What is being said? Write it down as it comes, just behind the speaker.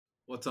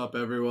What's up,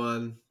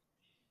 everyone?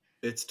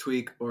 It's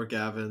Tweek or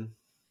Gavin.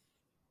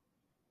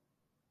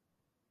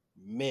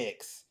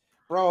 Mix.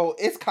 Bro,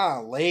 it's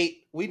kind of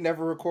late. We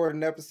never record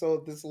an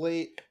episode this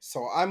late,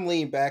 so I'm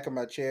leaning back in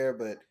my chair,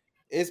 but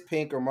it's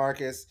Pink or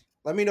Marcus.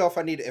 Let me know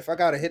if I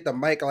gotta hit the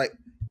mic like,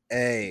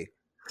 hey,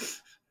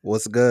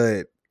 what's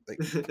good? Like,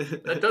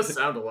 That does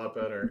sound a lot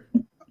better.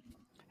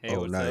 Hey, oh,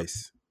 what's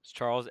nice. up? It's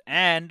Charles,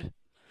 and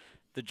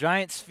the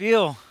Giants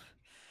feel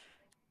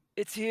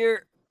it's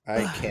here.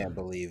 I can't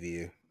believe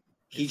you.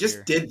 He It's just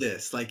here. did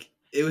this.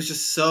 It was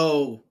just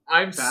so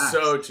I'm fast.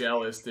 so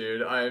jealous,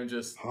 dude. I am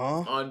just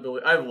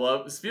unbelievable. I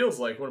love this. Feels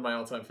like one of my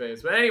all-time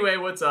faves. But anyway,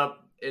 what's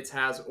up? It's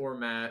Haz or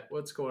Matt.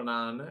 What's going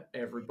on,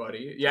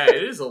 everybody? Yeah,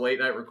 it is a late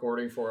night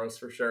recording for us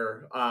for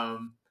sure.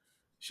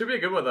 Should be a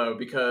good one though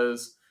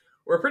because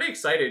we're pretty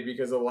excited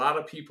because a lot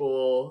of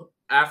people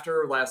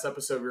after last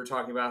episode we were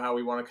talking about how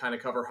we want to kind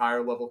of cover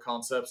higher level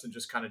concepts and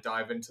just kind of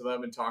dive into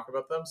them and talk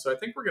about them. So I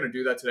think we're going to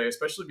do that today,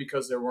 especially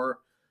because there weren't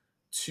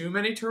too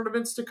many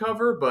tournaments to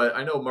cover, but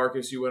I know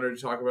Marcus, you wanted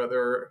to talk about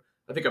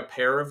I think a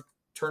pair of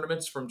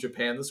tournaments from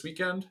Japan this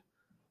weekend.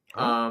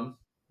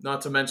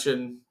 Not to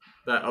mention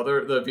the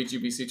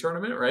VGBC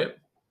tournament, right?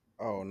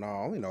 Oh no,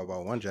 I only know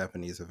about one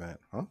Japanese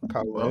event. Huh?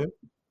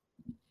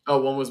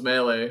 One was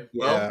Melee.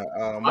 Yeah,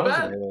 well, one was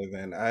a Melee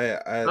event.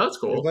 That's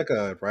cool. There's like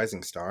a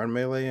rising star in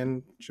Melee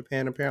in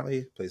Japan. Apparently,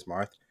 he plays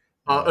Marth.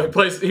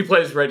 He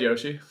plays Red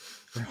Yoshi.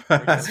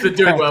 He's been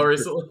doing well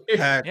recently.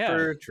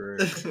 True.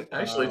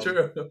 Actually,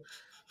 true.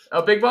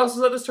 Big Boss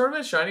was at this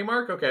tournament. Shiny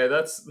Mark. Okay,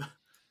 that's.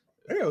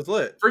 Hey, it was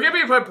lit. Forgive me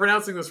if I'm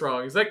pronouncing this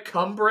wrong. Is that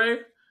Cumbre?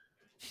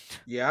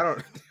 Yeah, I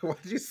don't. Why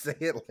did you say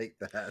it like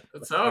that?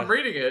 That's how I'm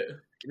reading it.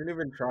 You didn't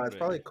even try. It's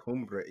probably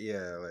Cumbre.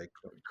 Yeah, like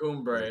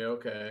Cumbre.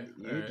 Okay.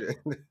 You just,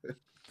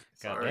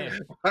 Sorry.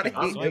 Why did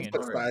you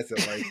emphasize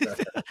it like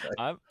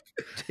that?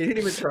 You didn't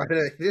even try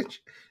to.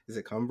 Is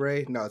it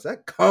Cumbre? No, is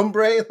that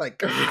Cumbre? Like,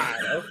 God,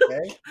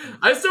 okay.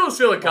 I still was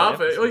feeling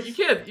confident. Like, you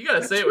can't. You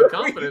gotta say it with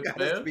confidence, you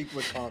gotta man. Speak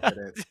with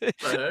confidence. What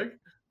the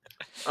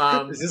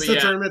heck? Is this the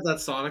tournament that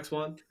Sonics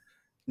won?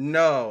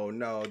 No,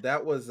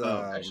 that was.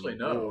 Actually,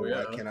 no.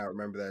 Yeah. I cannot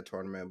remember that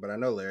tournament, but I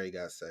know Larry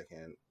got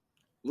second.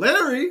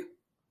 Larry?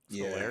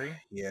 Yeah, Larry.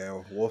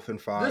 Yeah, Wolf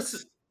and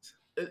Fox.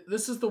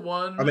 This is the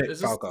one. I mean,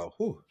 Falco.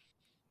 Whew.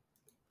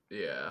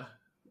 Yeah.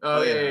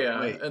 Oh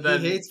yeah. Wait, and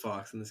then he hates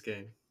Fox in this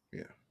game.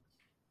 Yeah.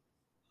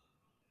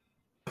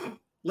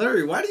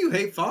 Larry, why do you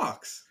hate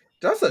Fox?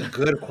 That's a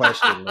good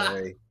question,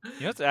 Larry.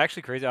 You know what's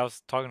actually crazy? I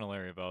was talking to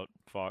Larry about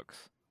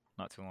Fox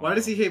not too long ago. Why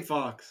does he hate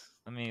Fox?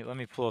 Let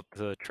me pull up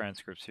the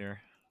transcripts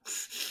here.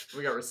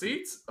 We got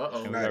receipts.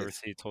 We got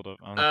receipts. Hold up.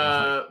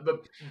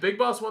 But Big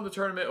Boss won the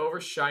tournament over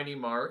Shiny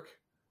Mark.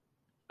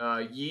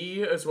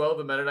 Yi as well,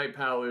 the Meta Knight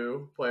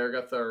Palu player,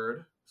 got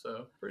third.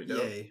 So pretty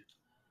dope. Yay.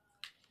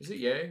 Is it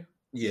yay?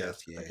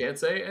 Yes. I can't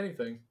say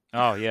anything.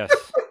 Oh yes.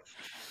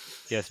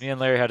 Yes, me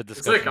and Larry had a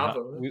discussion.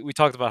 We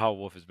talked about how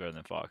Wolf is better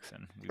than Fox,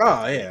 and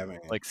I mean,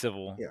 like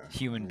civil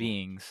human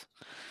beings.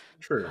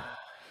 True.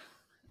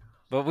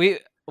 But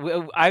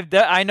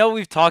I know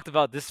we've talked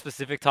about this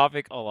specific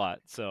topic a lot,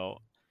 so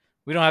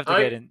we don't have to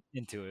get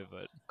into it.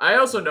 But I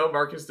also know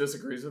Marcus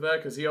disagrees with that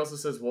because he also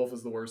says Wolf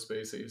is the worst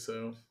spacey.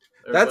 So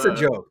that's a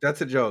joke.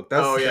 That's a joke.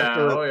 That's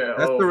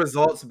the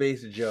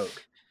results-based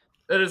joke.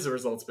 It is a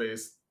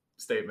results-based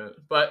statement.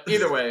 But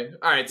either way,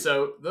 all right.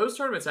 So those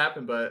tournaments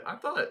happen, but I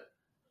thought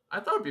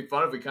it'd be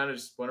fun if we kind of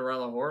just went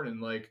around the horn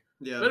and it's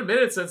been a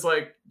minute since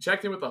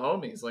checked in with the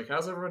homies. Like,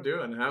 how's everyone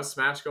doing? How's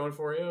Smash going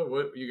for you?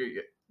 What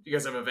you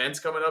guys have events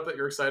coming up that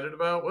you're excited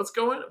about? What's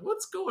going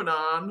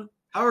on?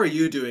 How are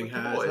you doing,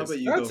 Haz? How about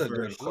you That's go a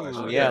first? good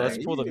question. Yeah, let's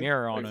pull the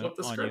mirror on flip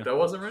the script. you. I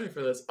wasn't ready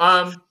for this.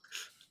 I'm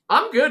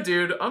good,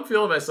 dude. I'm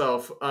feeling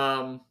myself.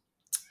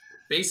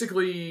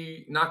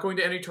 Basically not going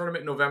to any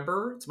tournament in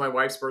November. It's my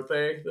wife's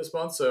birthday this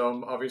month, so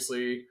I'm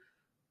obviously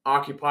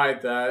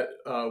occupied that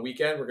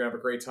weekend. We're gonna have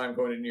a great time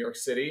going to New York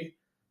City,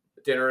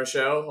 dinner and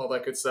show, all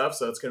that good stuff.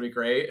 So it's gonna be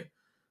great.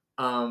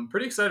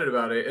 Pretty excited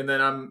about it, and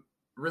then I'm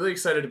really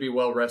excited to be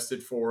well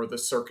rested for the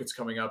circuits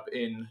coming up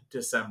in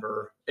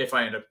December if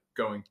I end up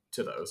going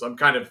to those. I'm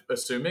kind of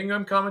assuming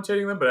I'm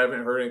commentating them, but I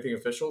haven't heard anything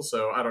official,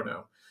 so I don't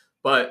know.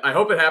 But I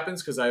hope it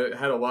happens because I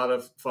had a lot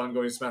of fun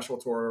going to Smash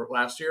World Tour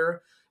last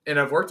year. And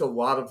I've worked a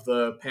lot of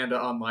the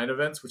Panda Online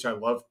events, which I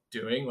love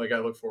doing. I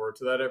look forward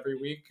to that every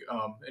week.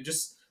 And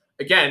just,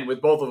 again,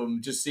 with both of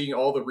them, just seeing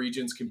all the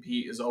regions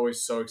compete is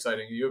always so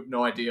exciting. You have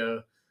no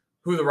idea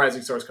who the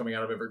rising stars coming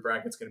out of every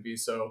bracket's going to be.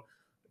 So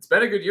it's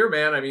been a good year,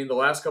 man. I mean, the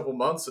last couple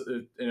months,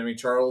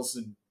 Charles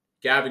and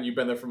Gavin, you've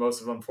been there for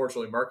most of them.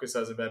 Unfortunately, Marcus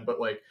hasn't been. But,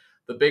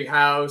 the Big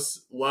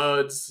House,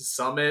 Luds,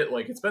 Summit,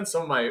 it's been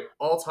some of my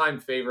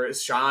all-time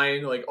favorites.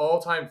 Shine,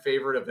 all-time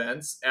favorite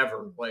events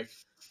ever.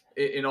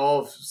 In all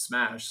of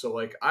Smash. So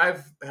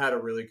I've had a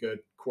really good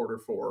quarter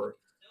four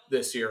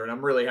this year, and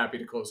I'm really happy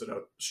to close it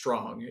out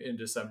strong in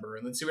December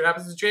and then see what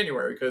happens in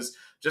January, because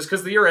just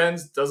because the year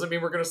ends doesn't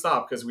mean we're going to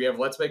stop, because we have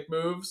Let's Make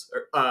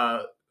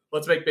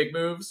Big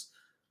Moves,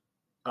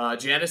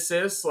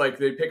 Genesis,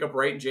 they pick up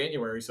right in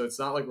January, so it's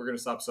not like we're going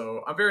to stop.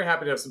 So I'm very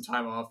happy to have some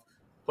time off,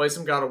 play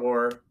some God of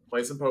War,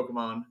 play some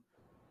Pokemon,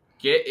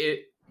 get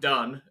it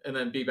done, and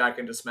then be back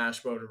into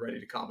Smash mode and ready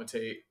to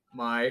commentate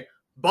my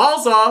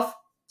balls off.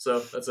 So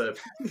that's it.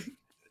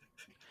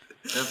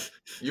 Yeah,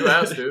 you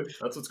asked, dude.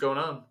 That's what's going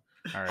on.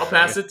 All right, I'll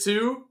pass it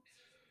to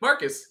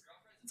Marcus.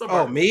 What's up,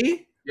 Oh, Marcus?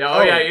 me? Yeah.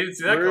 Oh, Yeah. You didn't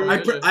see that rude.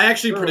 coming. did you? I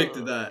actually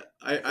predicted that.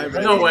 I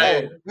read No you.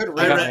 way. Good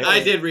I, read. read,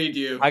 I did read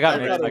you. I got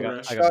read mixed. you, I bro.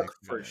 got Chuck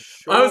mixed. for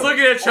sure. I was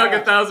looking at Chuck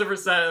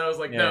 1,000%, and I was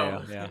like,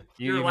 no. Yeah.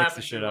 You're You mixed laughing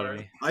the shit too out of hard.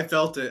 me. I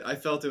felt it. I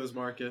felt it was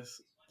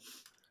Marcus.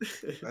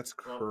 That's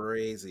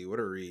crazy. What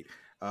a read.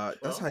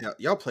 That's Well. how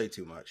y'all play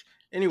too much.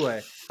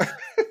 Anyway. Things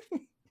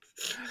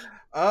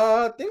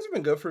have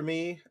been good for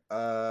me.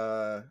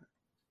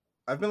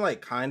 I've been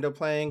like kind of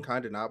playing,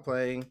 kind of not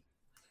playing.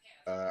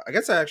 I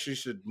guess I actually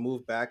should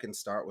move back and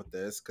start with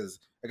this because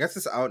I guess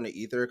it's out in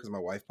the ether because my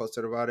wife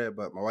posted about it,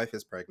 but my wife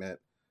is pregnant.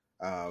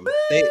 The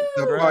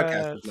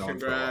podcast is known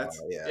for a while.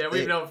 Congrats. Yeah,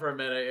 we've known for a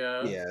minute.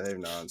 Yeah. Yeah, they've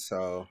known.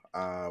 So,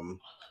 I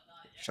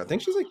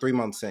think she's like 3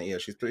 months in. Yeah,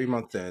 she's 3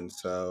 months in.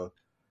 So,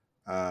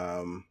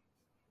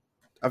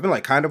 I've been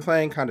like kind of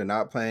playing, kind of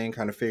not playing,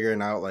 kind of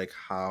figuring out like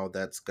how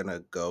that's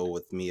gonna go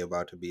with me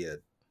about to be a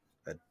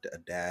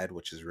dad,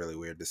 which is really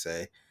weird to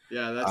say.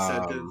 Yeah, that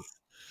sentence.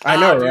 I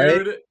know,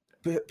 right? Dude.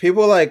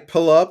 People like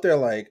pull up, they're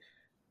like,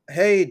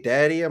 "Hey,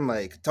 daddy." I'm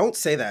like, "Don't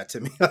say that to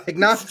me." Like,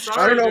 not. Sorry,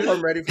 I don't know dude. if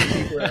I'm ready for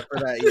people for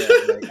that yet.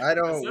 Like, I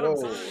don't. said I'm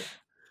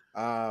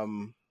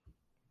Whoa.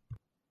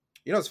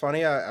 You know, it's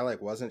funny. I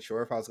like wasn't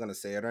sure if I was gonna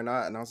say it or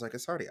not, and I was like,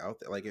 it's already out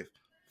there. Like, if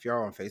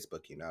you're on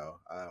Facebook, you know.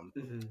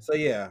 So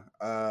yeah,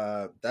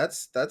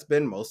 that's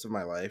been most of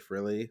my life,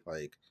 really.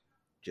 Like,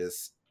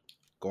 just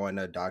going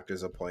to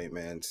doctor's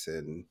appointments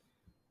and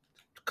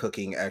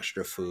cooking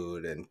extra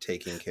food and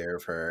taking care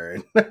of her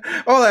and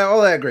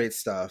all that great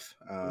stuff.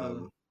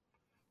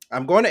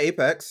 I'm going to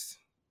Apex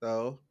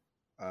though.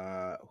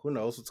 Who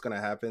knows what's gonna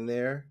happen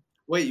there?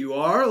 Wait, you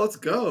are? Let's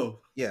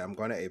go. Yeah, I'm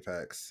going to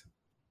Apex.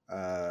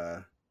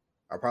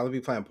 I'll probably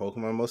be playing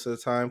Pokemon most of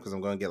the time because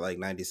I'm going to get like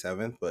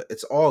 97th, but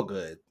it's all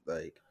good.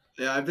 Like,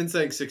 yeah, I've been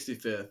saying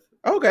 65th.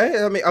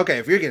 Okay, I mean, okay,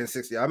 if you're getting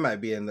 60, I might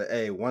be in the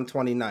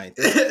 129th.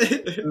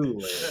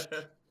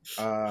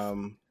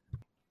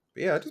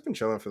 But yeah, I've just been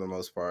chilling for the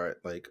most part,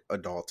 like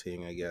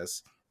adulting, I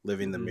guess,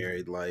 living the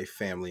married life,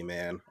 family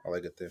man, all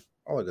that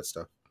good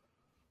stuff.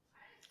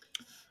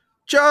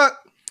 Chuck.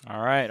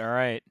 All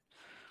right.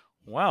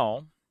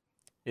 Well,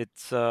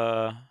 it's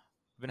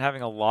been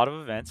having a lot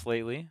of events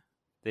lately.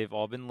 They've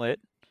all been lit.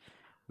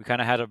 We kind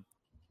of had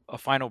a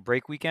final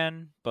break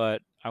weekend,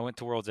 but I went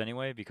to Worlds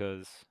anyway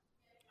because,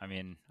 I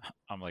mean,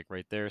 I'm like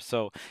right there.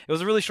 So it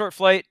was a really short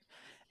flight,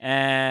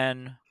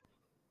 and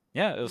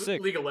yeah, it was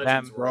sick. League of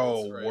Legends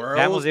Bro, Worlds,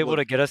 Bam was able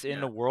to get us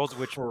into yeah, Worlds,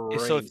 which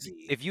crazy. so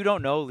if you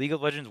don't know League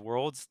of Legends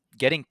Worlds,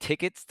 getting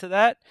tickets to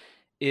that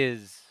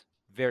is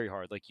very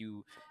hard. Like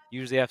you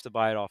usually have to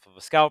buy it off of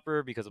a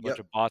scalper because a bunch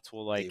of bots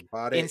will like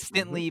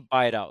instantly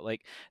buy it out.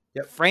 Like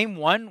frame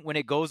one, when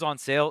it goes on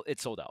sale,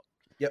 it's sold out.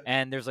 Yep.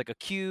 And there's like a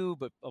queue,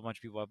 but a bunch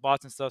of people have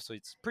bots and stuff, so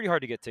it's pretty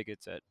hard to get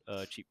tickets at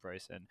a cheap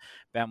price. And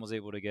Bam was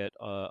able to get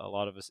a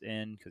lot of us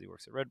in because he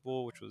works at Red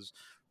Bull, which was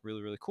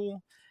really, really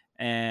cool.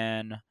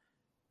 And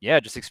yeah,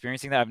 just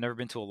experiencing that. I've never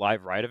been to a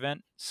live ride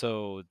event,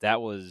 so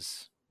that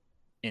was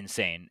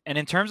insane. And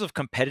in terms of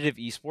competitive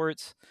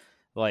esports,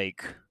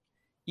 like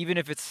even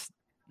if it's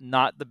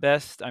not the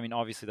best, I mean,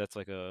 obviously that's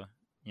like a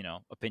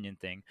opinion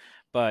thing,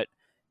 but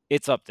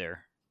it's up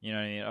there. You know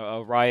what I mean?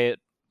 A Riot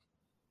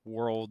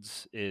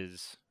Worlds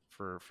is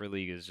for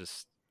League is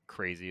just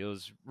crazy. It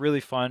was really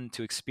fun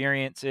to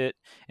experience it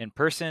in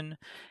person,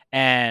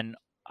 and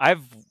I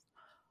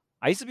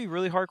used to be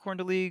really hardcore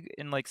into League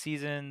in like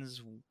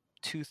seasons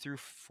 2 through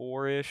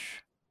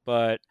 4-ish,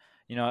 but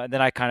and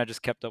then I kind of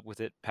just kept up with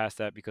it past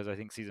that because I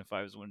think season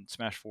 5 is when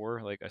Smash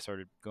 4, like I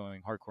started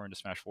going hardcore into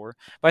Smash 4,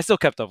 but I still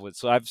kept up with it.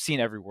 So I've seen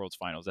every Worlds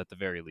finals at the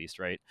very least,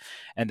 right?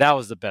 And that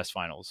was the best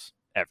finals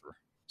ever.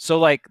 So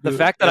like the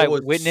fact that I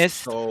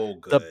witnessed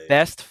the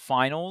best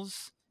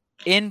finals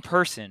in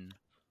person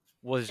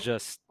was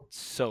just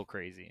so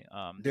crazy.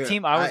 The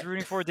team I was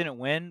rooting for didn't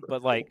win,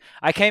 but like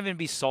I can't even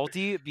be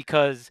salty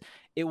because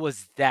it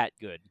was that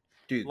good.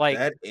 Dude, like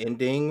that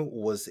ending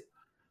was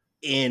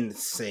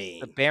insane.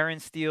 The Baron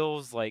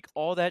steals, like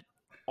all that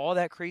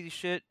crazy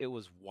shit, it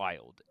was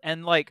wild.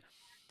 And like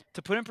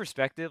to put in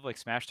perspective, like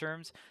Smash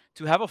terms,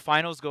 to have a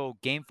finals go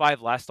game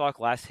 5 last stock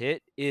last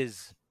hit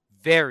is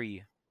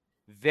very,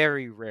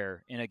 very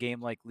rare in a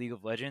game like League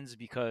of Legends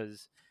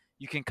because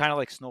you can kind of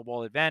like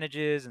snowball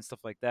advantages and stuff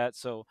like that.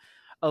 So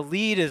a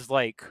lead is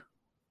like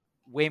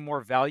way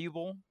more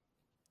valuable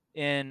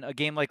in a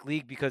game like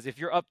League because if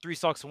you're up 3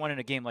 stocks to 1 in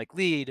a game like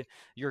League,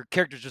 your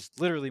character's just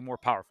literally more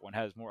powerful and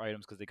has more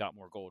items because they got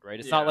more gold, right?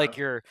 It's not like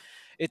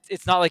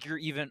it's not like you're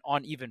even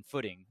on even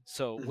footing.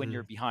 So when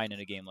you're behind in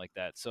a game like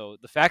that, so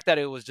the fact that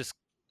it was just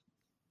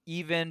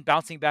even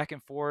bouncing back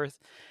and forth,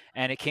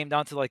 and it came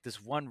down to like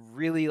this one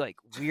really like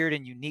weird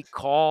and unique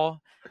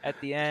call at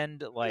the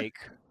end, like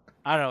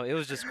I don't know. It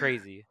was just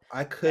crazy.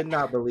 I could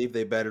not believe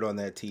they betted on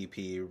that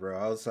TP, bro.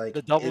 I was like,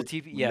 The double it,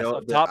 TP, yes, no,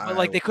 up the top, but I,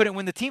 like they couldn't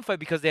win the team fight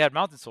because they had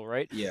Mountain Soul,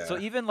 right? So yeah,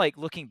 even like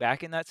looking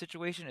back in that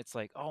situation, it's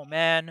like, oh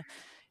man,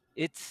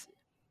 it's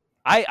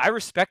I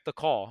respect the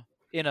call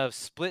in a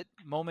split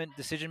moment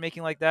decision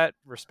making like that.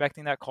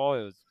 Respecting that call,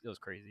 it was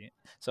crazy.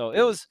 So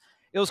it was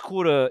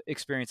cool to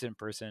experience it in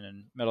person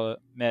and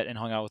met and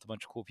hung out with a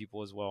bunch of cool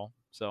people as well.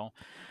 So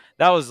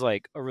that was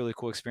like a really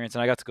cool experience,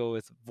 and I got to go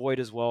with Void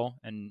as well.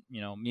 And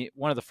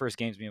one of the first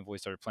games me and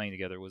Void started playing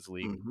together was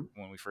League Mhm.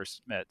 when we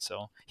first met.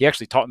 So he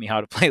actually taught me how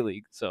to play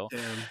League. So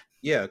Damn.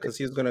 yeah, because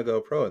he was gonna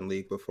go pro in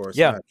League before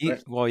yeah, Smash, he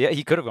right? well, yeah,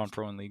 he could have gone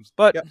pro in League,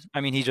 but Yep.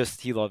 I mean,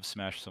 he loves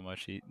Smash so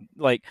much. He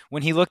like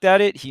when he looked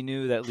at it, he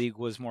knew that League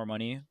was more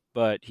money,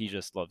 but he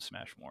just loved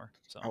Smash more.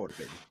 So, I would have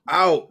been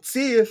out.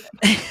 See if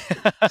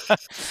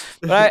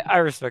but I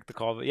respect the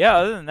call. But yeah,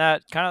 other than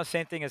that, kind of the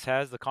same thing as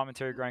has the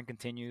commentary grind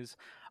continues.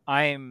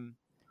 I'm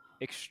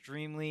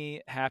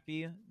extremely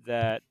happy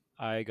that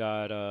I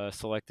got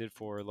selected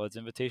for Lud's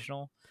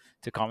Invitational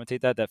to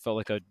commentate that. That felt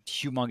like a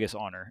humongous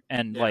honor,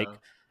 and like Yeah.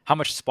 how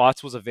much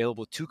spots was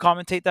available to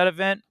commentate that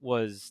event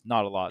was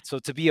not a lot. So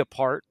to be a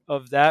part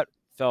of that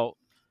felt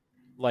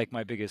like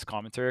my biggest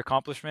commentary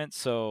accomplishment.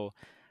 So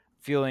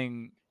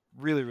feeling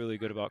really, really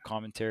good about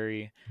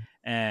commentary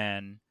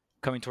and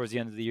coming towards the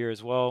end of the year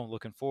as well.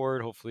 Looking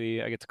forward.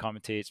 Hopefully, I get to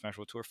commentate Smash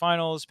World Tour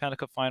finals, Panda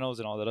Cup finals,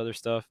 and all that other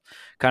stuff,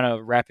 kind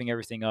of wrapping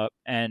everything up.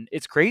 And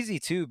it's crazy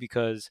too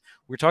because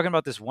we're talking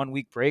about this 1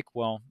 week break.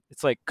 Well,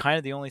 it's like kind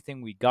of the only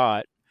thing we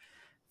got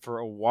for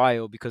a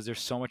while because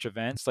there's so much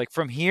events. Like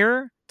from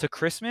here to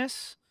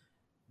Christmas,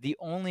 the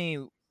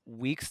only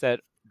weeks that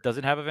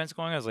doesn't have events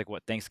going on is like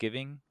what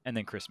Thanksgiving and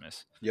then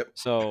Christmas. yep.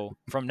 So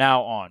from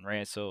now on,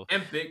 right? So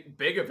And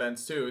big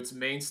events too. It's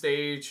main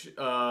stage,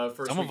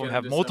 first some of them weekend in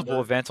have multiple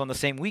December. events on the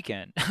same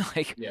weekend.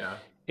 Like Yeah.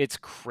 it's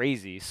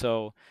crazy.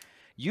 So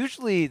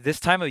usually this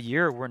time of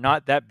year we're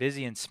not that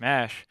busy in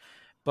Smash,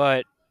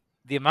 but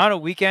the amount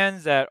of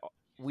weekends that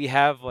we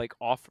have like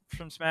off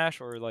from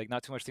Smash or like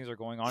not too much things are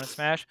going on in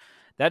Smash,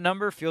 that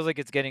number feels like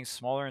it's getting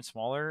smaller and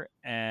smaller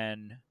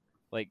and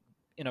like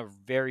in a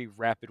very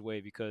rapid way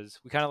because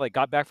we kind of like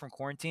got back from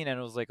quarantine and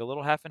it was like a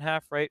little half and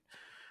half, right?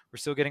 We're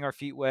still getting our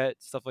feet wet,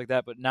 stuff like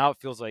that, but now it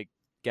feels like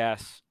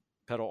gas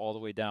pedal all the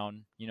way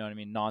down, you know what I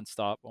mean?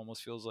 Nonstop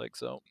almost feels like.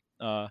 So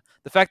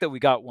the fact that we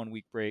got 1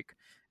 week break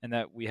and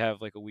that we have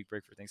like a week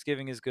break for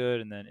Thanksgiving is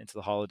good, and then into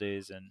the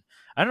holidays. And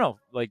I don't know,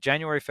 like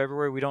January,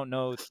 February, we don't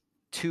know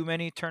too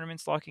many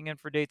tournaments locking in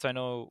for dates. I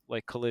know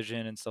like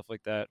Collision and stuff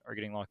like that are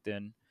getting locked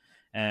in,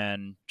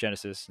 and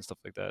Genesis and stuff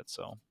like that.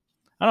 So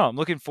I don't know. I'm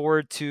looking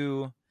forward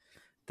to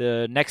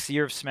the next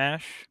year of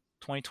Smash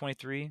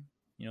 2023.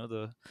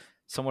 The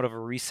somewhat of a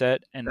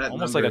reset and That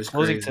almost like number a is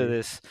closing to crazy.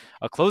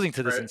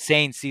 this Right.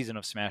 insane season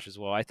of Smash as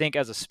well. I think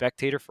as a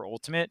spectator for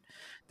Ultimate,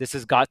 this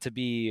has got to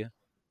be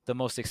the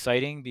most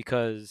exciting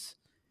because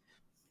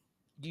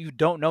you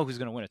don't know who's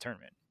going to win a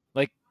tournament.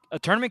 Like a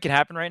tournament can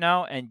happen right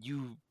now, and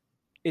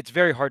it's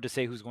very hard to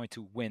say who's going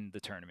to win the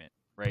tournament,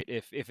 right?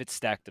 If it's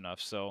stacked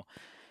enough. So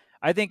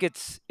I think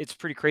it's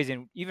pretty crazy,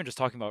 and even just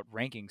talking about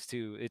rankings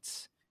too,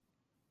 it's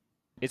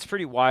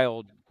pretty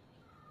wild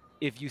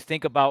if you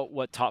think about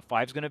what top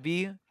five is going to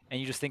be, and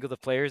you just think of the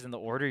players in the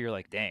order. You're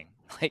like, dang,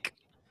 like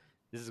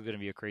this is going to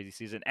be a crazy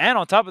season. And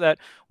on top of that,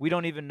 we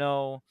don't even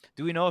know.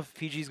 Do we know if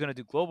PG is going to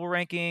do global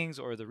rankings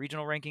or the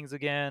regional rankings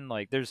again?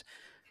 Like, there's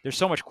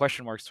so much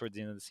question marks towards the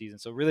end of the season.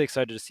 So really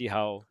excited to see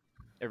how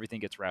everything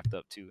gets wrapped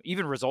up too.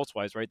 Even results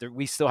wise, right?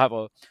 We still have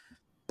a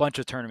bunch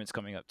of tournaments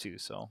coming up too.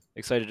 So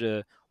excited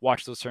to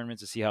watch those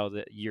tournaments to see how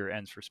the year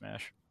ends for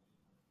Smash.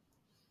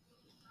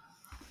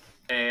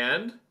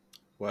 And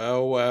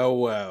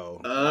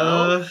Well.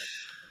 Uh,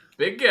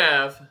 Big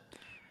Gav.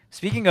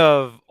 Speaking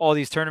of all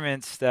these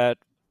tournaments that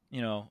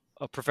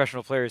a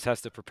professional players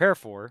has to prepare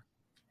for,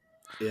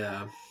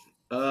 yeah.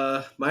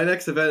 My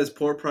next event is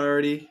Port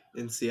Priority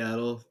in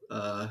Seattle.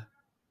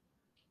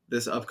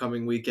 This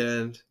upcoming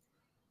weekend.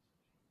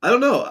 I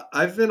don't know.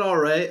 I've been all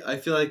right. I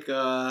feel like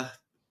the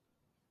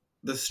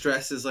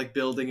stress is like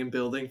building and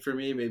building for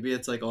me. Maybe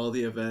it's like all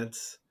the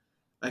events.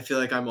 I feel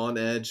like I'm on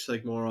edge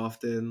like more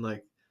often.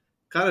 Like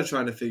kind of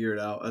trying to figure it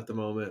out at the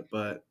moment,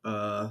 but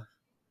I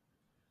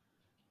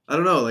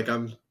don't know. Like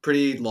I'm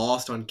pretty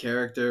lost on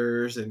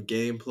characters and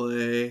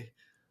gameplay.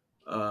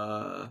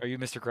 Uh, are you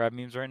Mr. Crab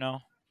memes right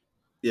now?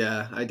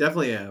 yeah, I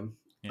definitely am.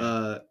 Yeah.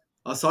 Uh,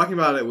 I was talking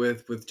about it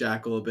with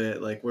Jackal a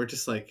bit. Like we're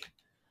just like,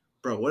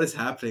 bro, what is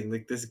happening?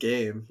 Like this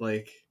game,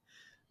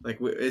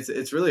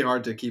 it's really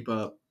hard to keep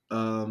up.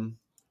 So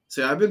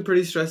yeah, I've been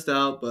pretty stressed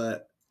out,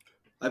 but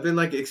I've been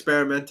like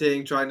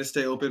experimenting, trying to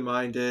stay open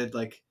minded.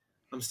 Like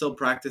I'm still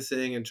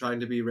practicing and trying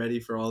to be ready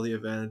for all the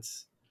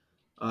events.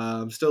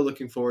 I'm still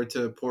looking forward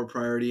to Port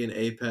Priority and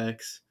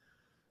Apex.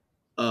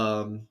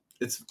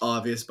 It's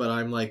obvious, but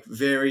I'm like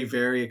very,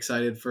 very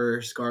excited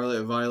for Scarlet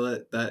and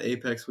Violet that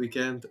Apex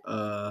weekend.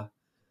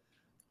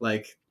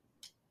 Like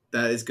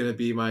that is gonna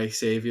be my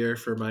savior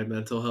for my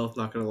mental health.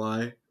 Not gonna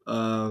lie.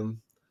 But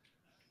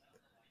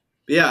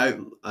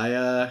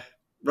yeah,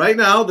 right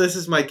now, this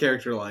is my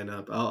character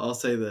lineup. I'll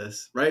say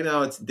this. Right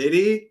now, it's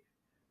Diddy,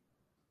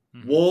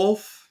 Mhm.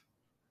 Wolf,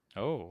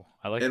 Oh,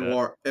 I like and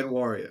that.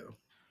 Wario.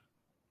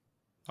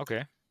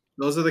 Okay.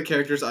 Those are the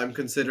characters I'm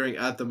considering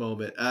at the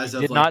moment, as You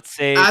of did not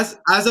say. as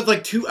of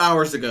like 2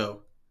 hours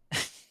ago.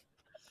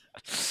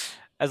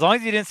 As long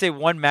as you didn't say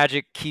one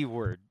magic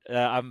keyword,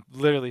 I'm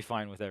literally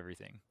fine with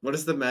everything. What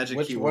is the magic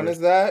Which one keyword? is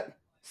that?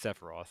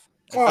 Sephiroth.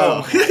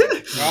 Oh Oh.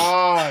 my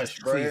gosh,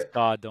 bro. Please,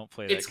 God, don't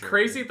play that It's character.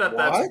 crazy that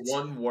What? that's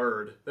one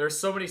word. There's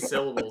so many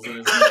syllables in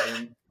his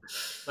name.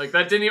 Like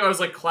that didn't even. I was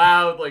like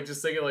Cloud, like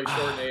just thinking like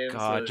short Oh, names.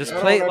 God, just I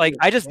yeah. play don't like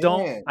I just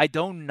don't. understand. I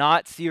do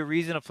not see a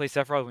reason to play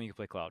Sephiroth when you can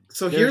play Cloud.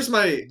 So There's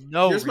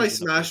no here's my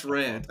reason to play Smash Sephiroth.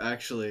 rant.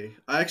 Actually,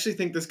 I actually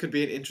think this could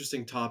be an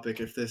interesting topic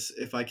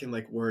if I can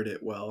like word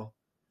it well.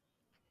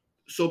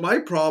 So my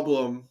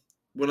problem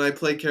when I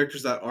play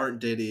characters that aren't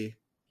Diddy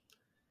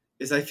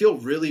is I feel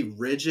really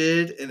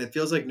rigid, and it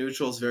feels like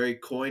neutral is very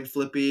coin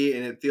flippy,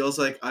 and it feels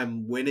like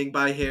I'm winning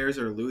by hairs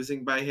or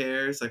losing by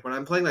hairs. Like when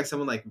I'm playing like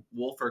someone like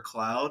Wolf or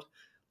Cloud,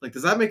 like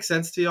does that make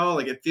sense to y'all?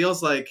 Like it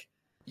feels like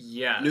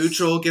Yes.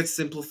 neutral gets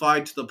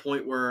simplified to the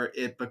point where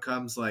it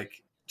becomes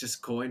like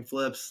just coin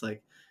flips.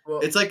 Like Well,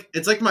 it's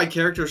like my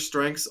character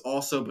strengths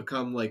also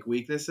become like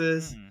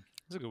weaknesses.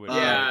 That's a good way to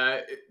put it.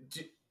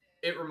 yeah.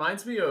 It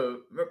reminds me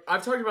of.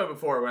 I've talked about it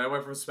before when I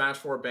went from Smash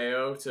 4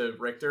 Bayo to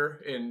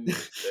Richter, and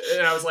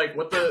I was like,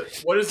 what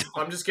is?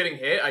 I'm just getting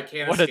hit. I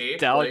can't What a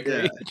escape. Like,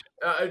 downgrade.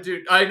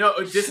 dude, I know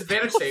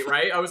disadvantage state,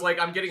 right? I was like,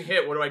 I'm getting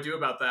hit. What do I do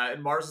about that?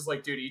 And Mars is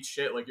like, dude, eat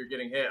shit. Like you're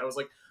getting hit. I was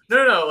like,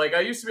 no. Like I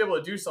used to be able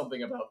to do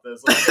something about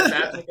this. Like I can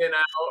magic in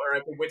out, or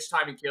I can witch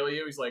time and kill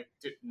you. He's like,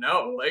 dude,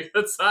 no. Like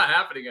that's not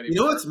happening anymore. You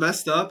know what's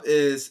messed up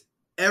is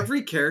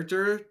every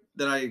character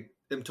that I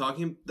am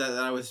talking that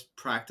I was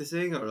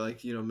practicing or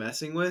like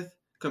messing with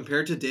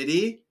compared to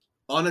Diddy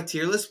on a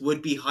tier list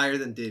would be higher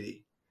than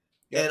Diddy.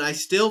 Yep. And I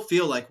still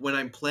feel like when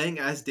I'm playing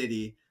as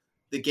Diddy,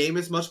 the game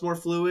is much more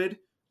fluid.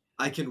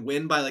 I can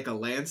win by like a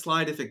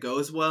landslide if it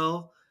goes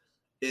well.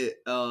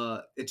 It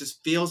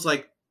just feels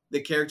like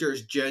the character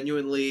is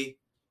genuinely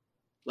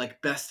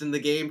like best in the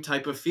game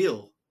type of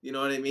feel. You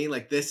know what I mean?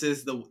 Like this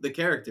is the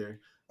character.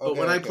 But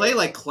when I play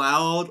like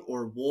Cloud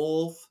or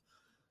Wolf,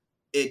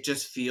 it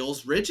just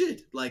feels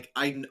rigid. Like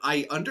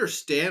I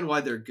understand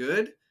why they're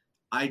good.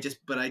 I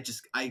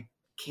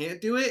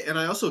can't do it, and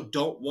I also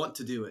don't want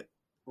to do it.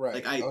 Right.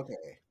 Like Okay.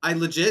 I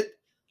legit,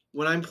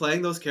 when I'm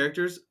playing those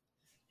characters,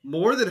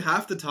 more than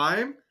half the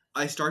time,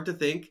 I start to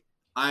think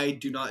I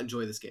do not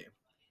enjoy this game.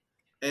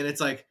 And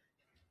it's like,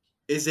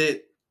 is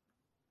it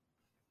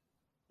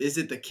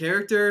the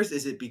characters?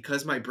 Is it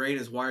because my brain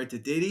is wired to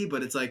Diddy?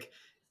 But it's like,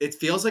 it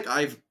feels like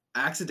I've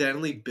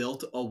accidentally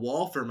built a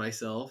wall for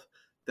myself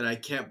that I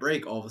can't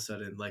break all of a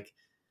sudden. Like,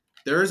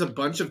 there is a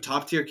bunch of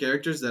top tier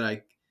characters that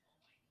I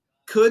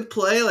could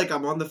play, like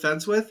I'm on the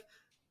fence with.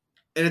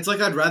 And it's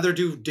like I'd rather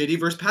do Diddy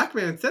versus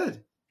Pac-Man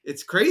instead.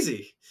 It's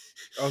crazy.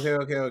 Okay.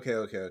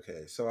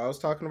 So I was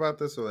talking about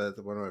this with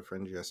one of my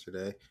friends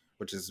yesterday,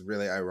 which is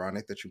really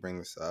ironic that you bring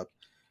this up.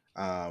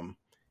 And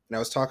I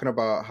was talking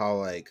about how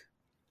like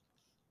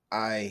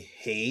I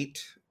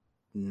hate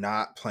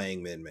not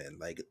playing Min.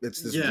 Like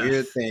it's this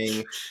weird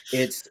thing.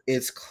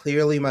 It's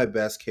clearly my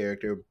best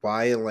character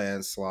by a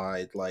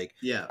landslide. Like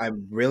Yeah.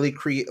 I'm really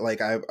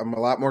I'm a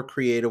lot more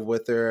creative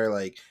with her.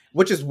 Like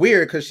which is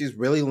weird because she's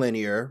really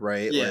linear,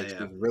 right? Yeah, like she's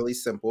really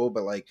simple,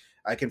 but like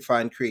I can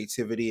find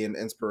creativity and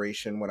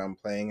inspiration when I'm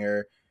playing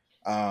her.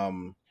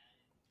 And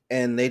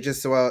they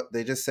just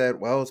said,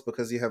 well, it's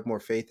because you have more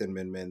faith in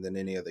Min than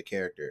any other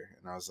character.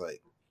 And I was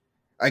like,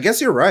 I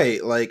guess you're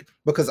right. Like,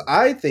 because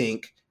I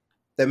think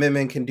that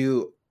Min can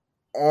do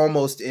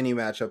almost any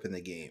matchup in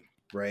the game,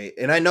 right?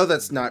 And I know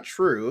that's not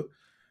true,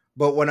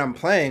 but when I'm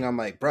playing, I'm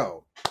like,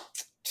 bro,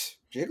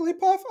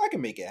 Jigglypuff, I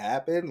can make it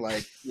happen.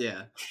 Like,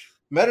 yeah,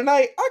 Meta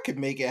Knight, I could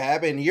make it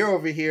happen. You're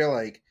over here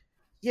like,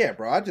 yeah,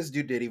 bro, I just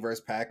do Diddy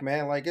versus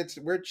Pac-Man. Like,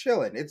 we're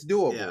chilling. It's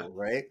doable,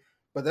 right?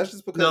 But that's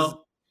just because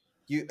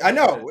I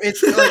know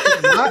it's like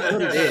it's not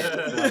what it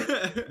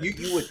is. Like,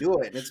 you would do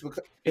it. And it's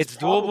because it's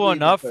doable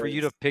enough for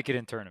you to pick it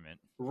in tournament.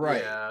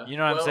 Right. Yeah. You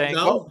know what I'm saying?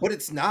 No. But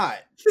it's not.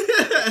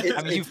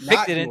 I mean, you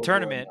picked it in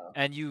tournament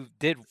and you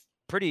did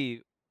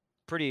pretty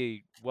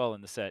well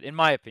in the set, in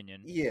my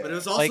opinion. Yeah. But it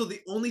was also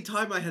the only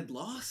time I had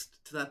lost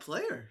to that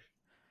player.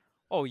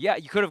 Oh yeah,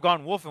 you could have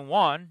gone Wolf and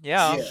won.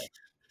 Yeah.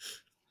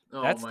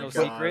 That's no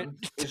secret.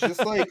 It's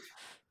just like,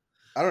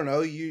 I don't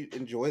know, you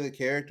enjoy the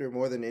character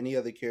more than any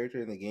other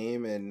character in the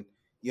game, and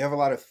you have a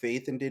lot of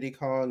faith in Diddy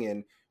Kong,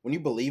 and when you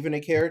believe in a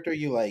character,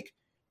 you like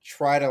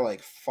try to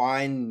like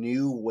find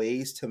new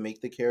ways to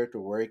make the character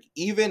work,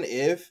 even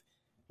if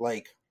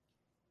like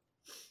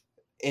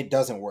it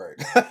doesn't work.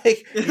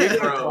 Like you're gonna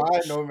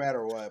try no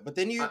matter what. But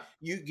then you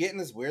get in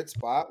this weird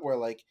spot where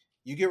like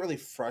you get really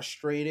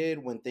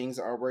frustrated when things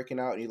aren't working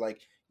out, and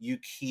you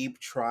keep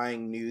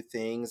trying new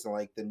things, and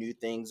like the new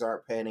things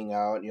aren't panning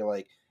out, and you're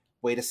like,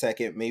 wait a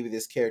second, maybe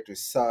this character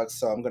sucks,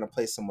 so I'm gonna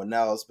play someone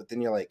else. But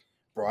then you're like,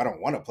 bro, I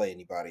don't want to play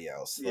anybody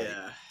else. Like,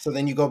 yeah. So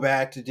then you go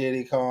back to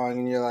Diddy Kong,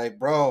 and you're like,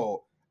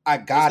 bro, I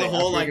There's got the it. I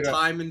whole like figured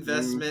out. time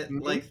investment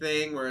Mhm. like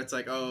thing where it's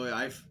like,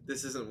 oh,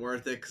 this isn't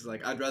worth it because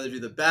like I'd rather do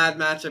the bad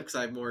matchup because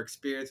I have more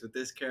experience with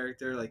this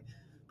character. Like,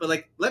 but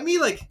like let me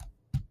like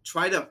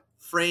try to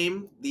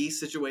frame these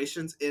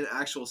situations in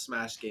actual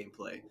Smash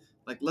gameplay.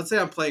 Like, let's say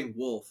I'm playing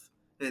Wolf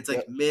and it's like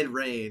Yep. mid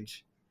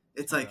range.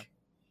 It's Okay. like,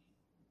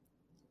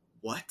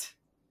 what?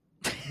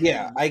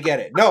 Yeah, I get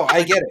it. No,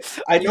 I get it.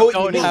 I You know what you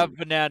don't mean. have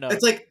banana.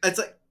 It's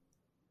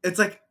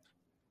like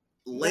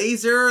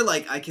laser.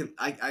 Like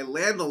I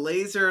land the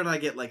laser and I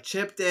get like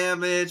chip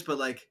damage, but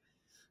like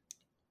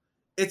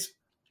it's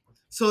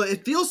so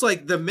it feels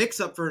like the mix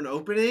up for an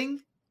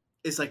opening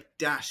is like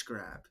dash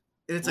grab.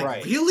 And it's like,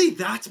 Right. really?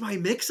 That's my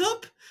mix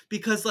up?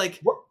 Because like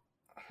What?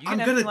 You I'm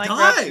can gonna empty line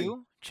grab die.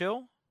 too.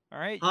 Chill. All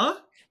right. Huh?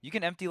 You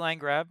can empty line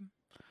grab.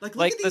 Like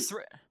look Like at these.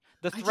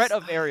 the I threat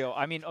just of aerial.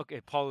 I mean,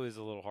 okay, Paulo is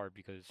a little hard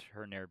because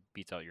her nair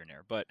beats out your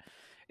nair, but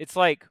it's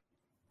like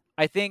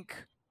I think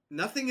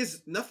nothing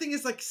is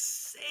like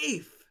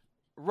safe.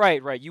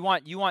 right. You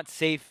want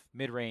safe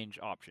mid range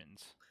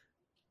options,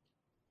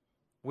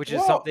 which is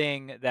Well,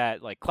 something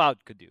that like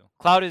Cloud could do.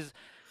 Cloud is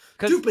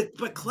because Dude,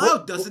 but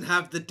Cloud doesn't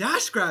have the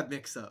dash grab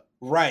mix up.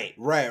 right.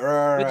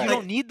 but Right. you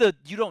don't need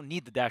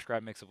the dash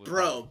grab mix up with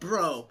Cloud.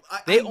 Bro.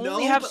 They I only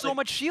know, have but so like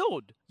much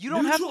shield. You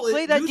don't have to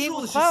play that game neutral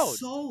with is Cloud. just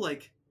so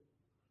like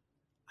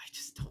I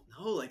just don't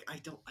know. Like I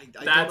don't know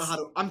That's how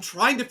to I'm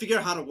trying to figure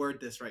out how to word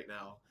this right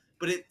now.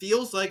 But it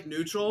feels like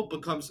neutral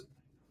becomes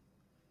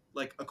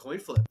like a coin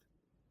flip.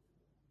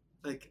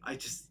 Like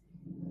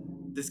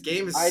this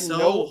game is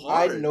so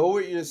I hard. know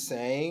what you're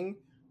saying,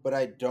 but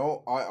I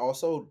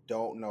also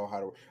don't know how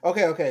to.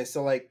 Okay.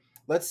 So like,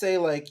 let's say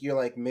like you're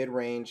like mid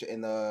range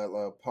and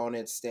the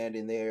opponent's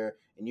standing there,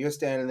 and you're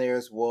standing there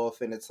as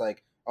Wolf, and it's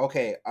like,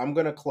 okay, I'm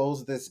gonna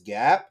close this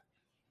gap,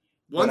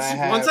 but I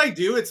Once have I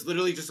do, it's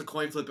literally just a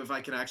coin flip if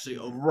I can actually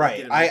right.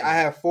 get an I opening.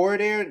 have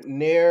forward air,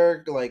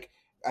 nair, like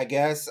I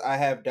guess I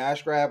have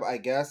dash grab. I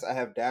guess I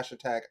have dash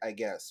attack. I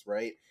guess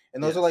right,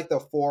 and those are Yes. like the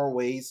 4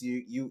 ways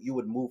you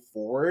would move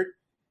forward,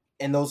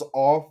 and those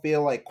all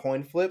feel like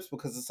coin flips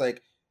because it's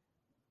like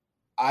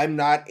I'm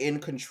not in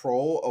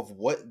control of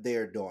what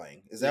they're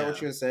doing. Is that what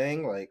Yeah. you're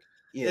saying? Like,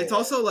 yeah, It's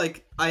also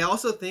like I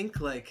also think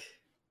like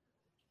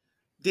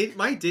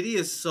my Diddy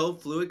is so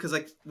fluid because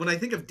like when I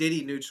think of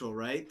Diddy neutral,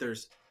 right?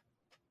 There's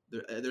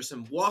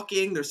some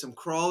walking, there's some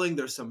crawling,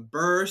 there's some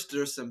burst,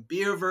 there's some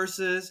beer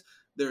verses,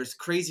 there's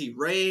crazy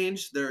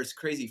range, there's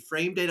crazy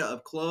frame data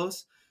up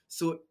close.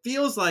 So it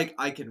feels like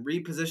I can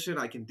reposition,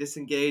 I can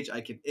disengage,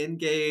 I can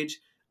engage,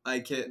 I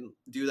can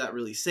do that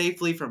really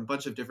safely from a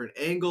bunch of different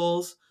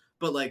angles.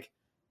 But like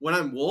when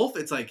I'm Wolf,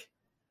 it's like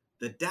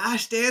the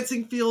dash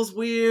dancing feels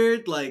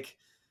weird. Like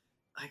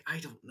I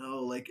don't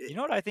know. Like You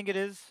know what I think it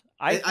is?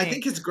 I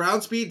think his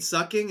ground speed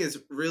sucking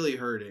is really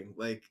hurting.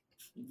 Like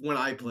when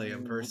I play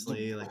him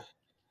personally, like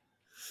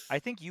I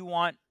think you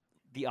want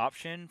the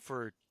option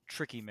for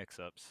tricky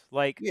mix-ups.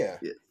 Like yeah,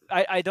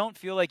 I don't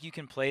feel like you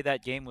can play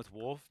that game with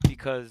Wolf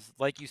because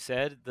like you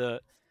said, the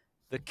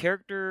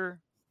character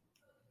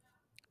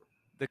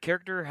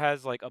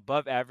has like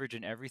above average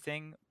in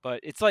everything, but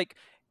it's like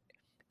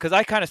cuz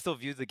I kind of still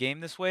view the game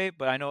this way,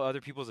 but I know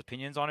other people's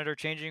opinions on it are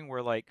changing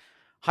where like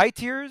high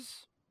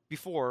tiers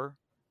before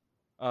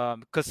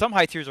because some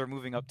high tiers are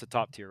moving up to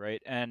top tier,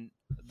 right? And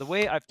the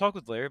way I've talked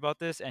with Larry about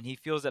this, and he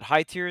feels that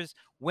high tiers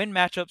win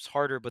matchups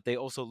harder, but they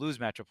also lose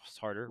matchups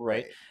harder,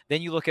 right? right.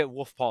 Then you look at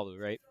Wolf Palu,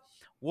 right?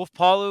 Wolf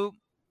Palu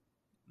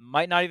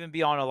might not even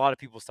be on a lot of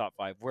people's top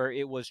five, where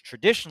it was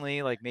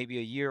traditionally, like maybe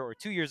a year or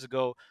 2 years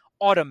ago,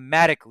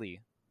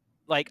 automatically,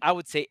 like I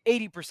would say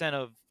 80%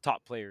 of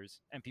top players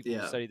and people who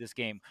yeah. study this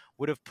game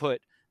would have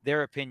put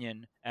their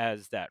opinion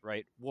as that,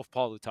 right? Wolf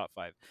Palu top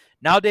five.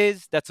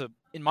 Nowadays, that's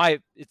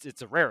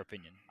it's a rare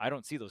opinion. I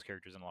don't see those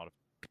characters in a lot of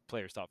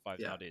players' top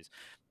fives Yeah. nowadays.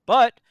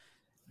 But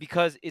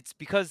because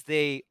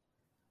they're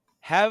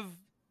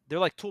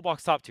like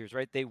toolbox top tiers,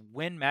 right? They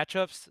win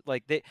matchups.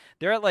 Like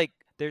they're at like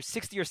they're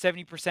 60 or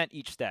 70%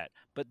 each stat,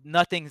 but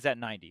nothing's at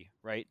 90,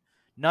 right?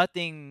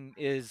 Nothing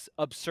is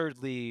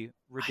absurdly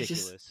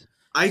ridiculous.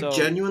 I So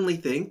genuinely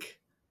think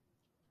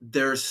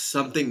there's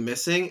something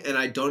missing and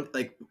I don't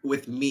like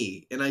with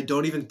me and I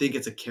don't even think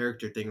it's a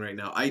character thing right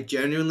now. I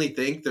genuinely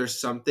think there's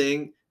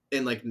something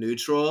in like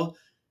neutral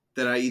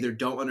that I either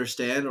don't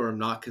understand or I'm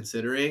not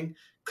considering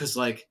cuz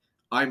like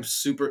I'm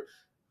super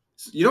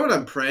you know what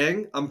I'm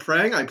praying? I'm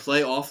praying I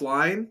play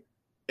offline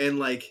and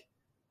like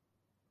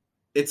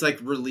it's like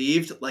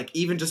relieved like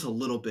even just a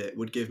little bit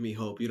would give me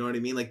hope, you know what I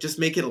mean? Like just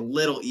make it a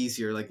little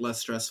easier, like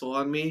less stressful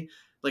on me.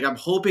 Like I'm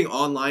hoping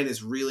online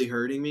is really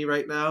hurting me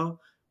right now,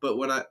 but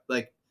when I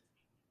like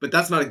but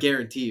that's not a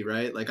guarantee,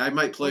 right? Like I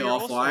might well, play you're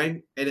also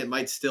offline and it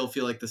might still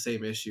feel like the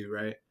same issue,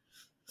 right?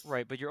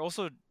 right, but you're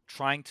also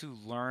trying to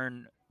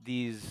learn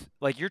these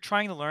like you're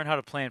trying to learn how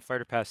to play in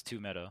Fighter Pass 2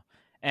 meta.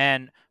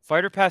 And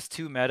Fighter Pass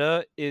 2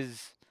 meta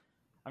is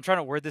I'm trying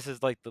to word this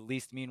as like the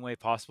least mean way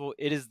possible.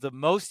 It is the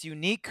most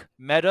unique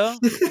meta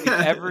we've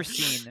ever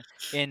seen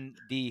in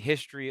the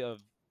history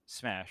of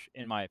Smash,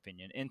 in my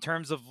opinion. In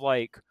terms of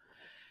like,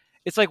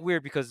 it's like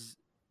weird because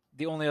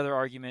the only other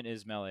argument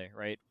is Melee,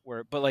 right?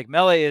 But like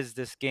Melee is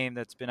this game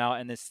that's been out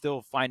and is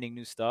still finding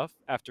new stuff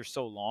after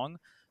so long.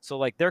 So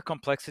like their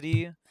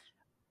complexity,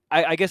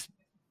 I guess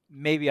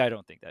maybe I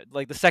don't think that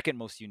like the second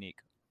most unique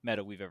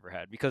meta we've ever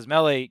had, because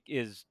Melee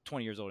is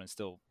 20 years old and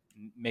still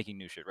making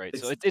new shit, right?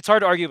 So It's it's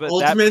hard to argue about that,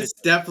 but Ultimates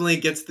definitely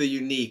gets the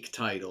unique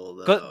title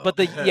though. but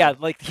the yeah,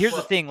 like here's the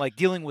Well, thing, like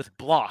dealing with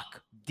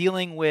block,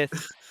 dealing with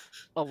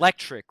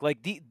electric, like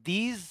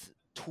these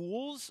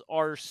tools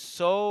are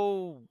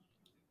so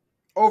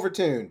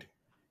Overtuned.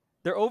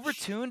 they're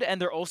overtuned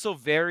and they're also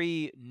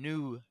very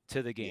new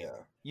to the game. Yeah.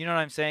 You know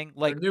what I'm saying?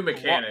 they're Like new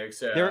mechanics.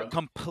 they're Yeah.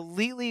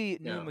 completely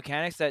new Yeah.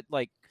 mechanics that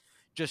like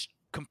just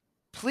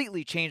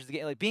completely change the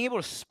game. Like being able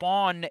to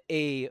spawn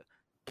a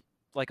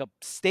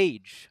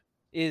stage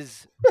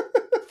is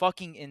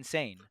fucking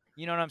insane.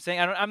 You know what I'm saying?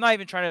 I'm not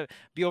even trying to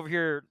be over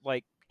here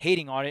like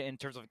hating on it in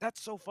terms of like,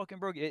 that's so fucking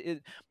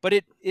broken.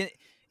 But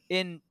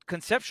in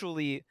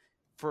conceptually,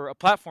 for a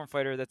platform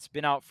fighter that's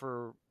been out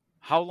for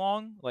how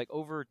long? Like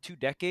over 2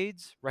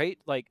 decades, right?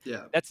 Like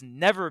Yeah. that's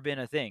never been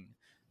a thing.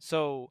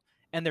 So,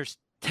 and there's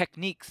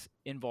techniques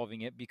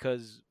involving it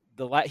because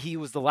he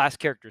was the last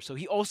character. So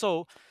he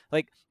also,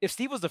 like, if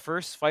Steve was the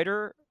first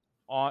fighter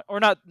on, or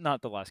not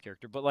the last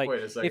character, but like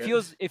Wait a second.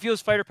 if he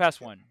was fighter pass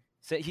 1,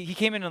 so he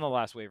came in the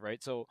last wave,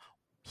 right? So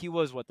he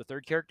was what, the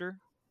third character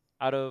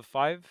out of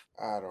 5?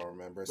 I don't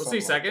remember. Was Something he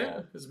like second?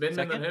 that. It's Midman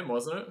Second? than him,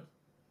 wasn't it?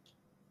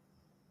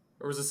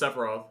 Or was it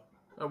Sephiroth?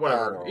 I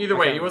Whatever. don't Either I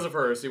way, can't he wasn't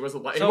first. He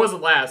wasn't. He So-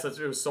 wasn't last. It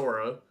was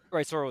Sora.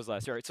 Right, Sora was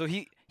last. You're right. So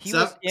he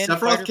was in Sephiroth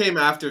fighter. came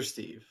after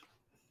Steve.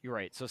 You're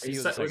right. So He Steve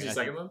was, was the second. he I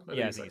second think. then?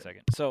 Yeah, I think he's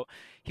second. So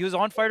he was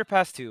on Fighter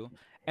Pass 2,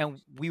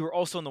 and we were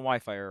also in the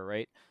Wi-Fi era,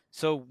 right?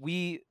 So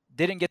we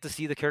didn't get to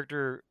see the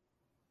character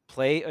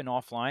play in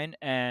offline,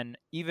 and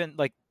even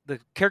like the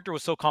character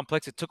was so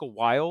complex, it took a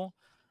while.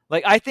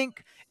 Like I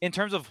think in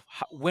terms of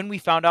when we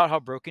found out how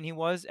broken he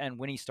was and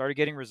when he started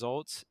getting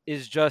results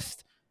is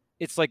just,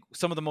 it's like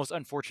some of the most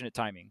unfortunate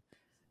timing,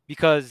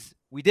 because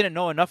we didn't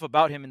know enough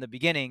about him in the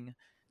beginning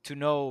to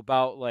know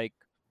about like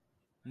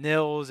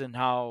nils and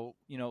how,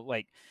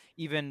 like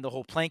even the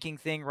whole planking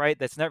thing, right?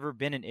 That's never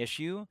been an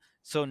issue.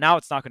 So now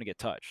it's not going to get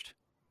touched,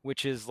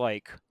 which is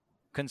like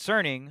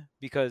concerning,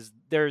 because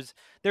there's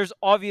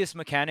obvious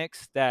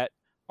mechanics that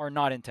are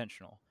not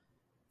intentional.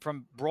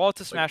 From Brawl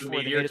to Smash the 4,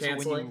 they meteor made it so when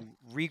canceling? you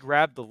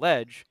re-grab the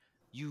ledge,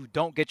 you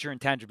don't get your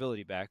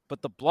intangibility back,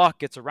 but the block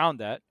gets around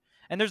that.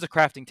 And there's the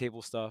crafting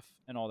table stuff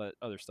and all that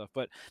other stuff.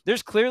 But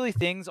there's clearly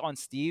things on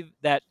Steve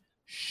that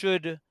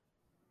should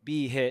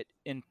be hit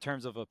in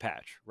terms of a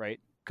patch, right?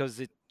 Because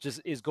it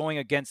just is going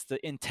against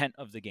the intent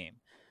of the game.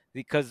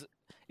 Because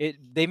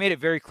they made it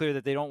very clear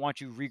that they don't want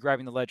you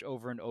re-grabbing the ledge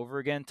over and over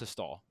again to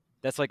stall.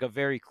 That's like a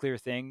very clear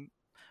thing.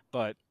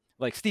 But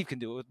like Steve can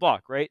do it with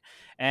block, right?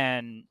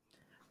 And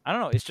I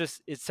don't know. It's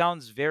just, it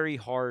sounds very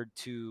hard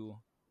to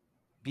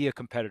be a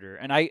competitor.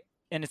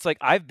 And it's like,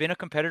 I've been a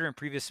competitor in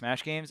previous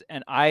Smash games,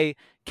 and I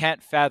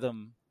can't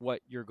fathom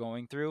what you're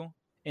going through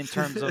in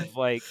terms of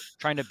like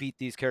trying to beat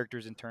these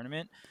characters in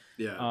tournament.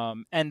 Yeah.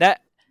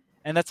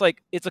 And that's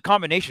like, it's a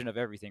combination of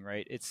everything,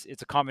 right? It's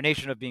a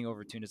combination of being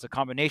overtuned. It's a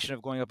combination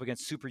of going up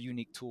against super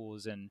unique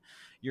tools, and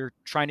you're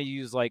trying to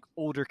use like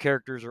older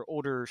characters or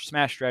older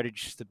Smash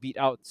strategies to beat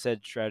out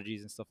said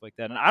strategies and stuff like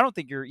that. And I don't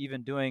think you're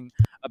even doing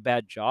a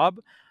bad job.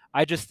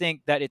 I just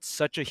think that it's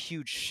such a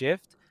huge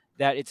shift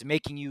that it's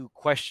making you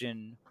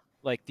question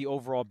like the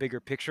overall bigger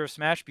picture of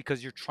Smash,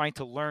 because you're trying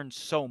to learn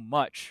so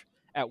much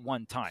at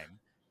one time,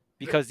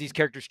 because these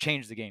characters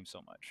change the game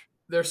so much.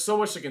 There's so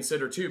much to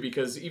consider too,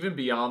 because even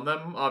beyond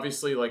them,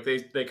 obviously, like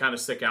they kind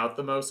of stick out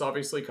the most.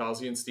 Obviously,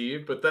 Kazi and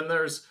Steve, but then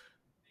there's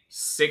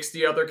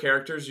 60 other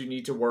characters you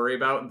need to worry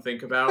about and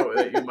think about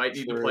that you might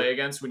need to play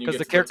against when you get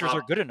Because to the characters top.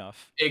 are good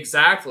enough.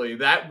 Exactly.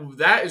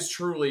 That is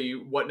truly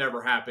what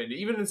never happened.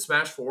 Even in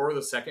Smash 4,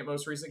 the second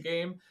most recent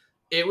game,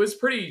 it was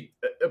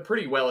a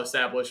pretty well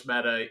established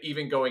meta,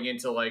 even going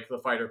into like the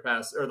fighter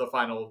pass or the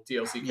final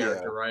DLC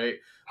character, right?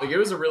 Like it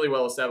was a really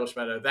well established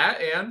meta. That,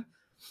 and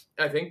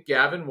I think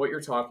Gavin, what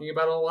you're talking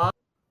about a lot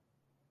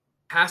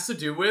has to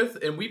do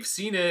with, and we've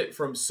seen it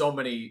from so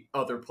many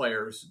other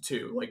players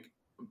too. Like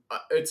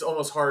it's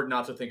almost hard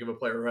not to think of a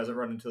player who hasn't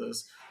run into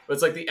this, but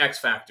it's like the X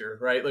factor,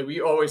 right? Like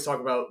we always talk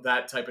about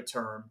that type of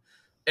term.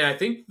 And I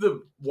think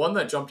the one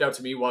that jumped out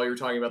to me while you were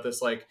talking about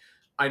this, like,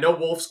 I know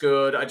Wolf's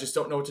good, I just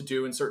don't know what to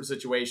do in certain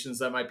situations.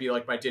 That might be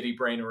like my Diddy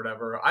brain or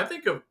whatever. I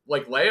think of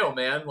like Leo,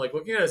 man, like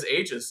looking at his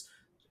ages,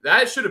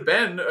 that should have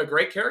been a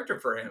great character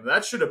for him.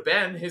 That should have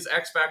been his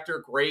X Factor,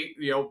 great,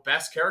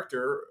 best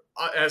character,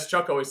 as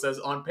Chuck always says,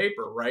 on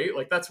paper, right?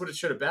 Like that's what it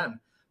should have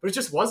been. But it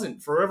just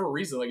wasn't for whatever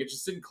reason. Like it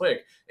just didn't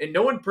click. And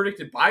no one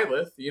predicted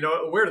Byleth.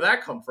 Where did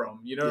that come from?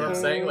 You know what I'm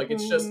saying? Like it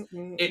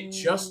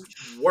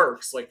just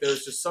works. Like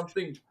there's just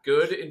something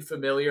good and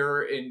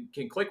familiar and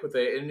can click with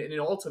it. And in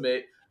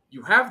Ultimate,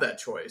 you have that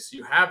choice.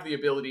 You have the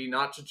ability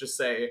not to just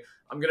say,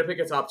 I'm going to pick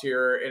a top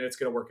tier and it's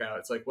going to work out.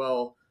 It's like,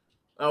 well,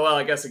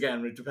 I guess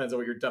again, it depends on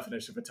what your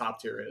definition of a top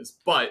tier is.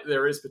 But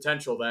there is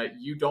potential that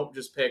you don't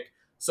just pick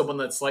someone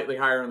that's slightly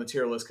higher on the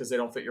tier list because they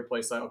don't fit your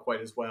playstyle quite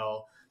as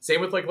well. Same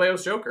with like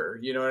Leo's Joker.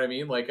 You know what I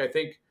mean? Like I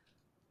think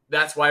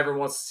that's why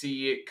everyone wants to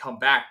see it come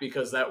back,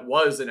 because that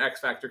was an X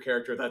Factor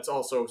character. That's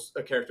also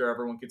a character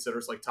everyone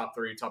considers like top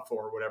 3, top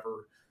 4,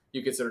 whatever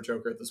you consider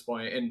Joker at this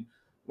point. And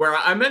where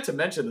I meant to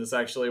mention this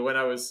actually when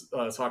I was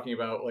talking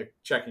about like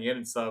checking in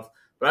and stuff,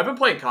 but I've been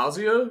playing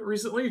Kazuya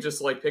recently, just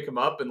to like pick him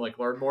up and like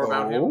learn more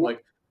about him.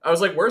 Like I was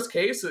like, worst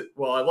case,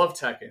 well, I love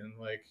Tekken,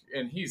 like,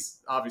 and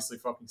he's obviously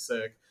fucking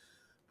sick.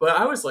 But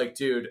I was like,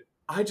 dude,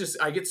 I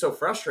get so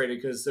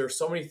frustrated because there's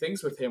so many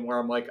things with him where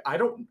I'm like,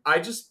 I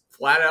just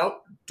flat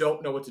out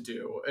don't know what to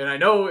do. And I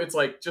know it's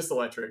like just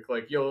electric,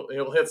 like he'll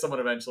hit someone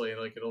eventually and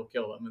like it'll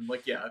kill them. And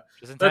like, yeah,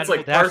 Just that's intangible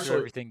like dash through partially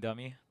everything,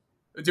 dummy.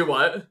 do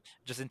what?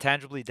 Just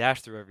intangibly dash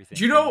through everything.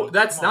 Do you know Daniel.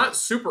 that's Come on. not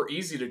super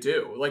easy to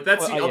do? Like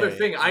that's Well, the yeah, other yeah,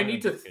 thing. yeah. I Yeah,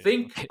 need to okay,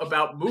 think okay.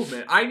 about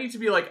movement. I need to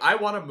be like, I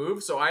want to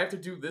move, so I have to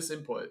do this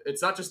input.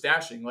 It's not just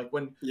dashing. Like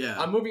when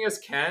Yeah. I'm moving as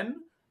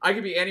Ken, I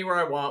can be anywhere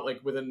I want,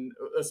 like within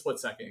a split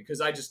second,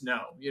 because I just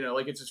know,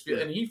 like it just feels,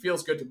 Yeah. and he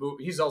feels good to move.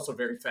 He's also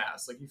very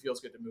fast, like he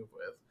feels good to move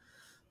with.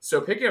 So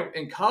picking up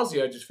in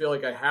Kazuya, I just feel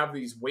like I have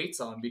these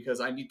weights on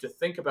because I need to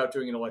think about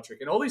doing an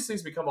electric, and all these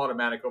things become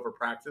automatic over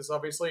practice,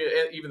 obviously,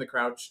 even the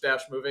crouch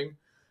dash moving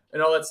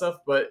and all that stuff.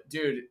 But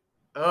dude,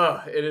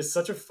 it is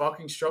such a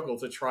fucking struggle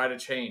to try to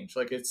change.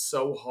 Like it's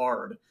so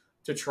hard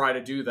to try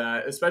to do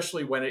that,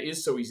 especially when it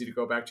is so easy to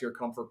go back to your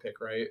comfort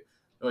pick, right?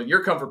 Well,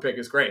 your comfort pick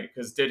is great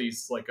because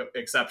Diddy's like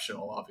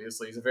exceptional.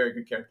 Obviously, he's a very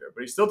good character,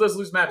 but he still does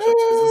lose matchups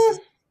because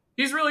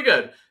he's really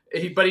good.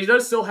 But he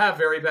does still have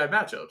very bad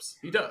matchups.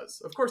 He does,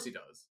 of course, he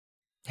does.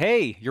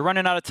 Hey, you're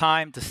running out of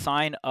time to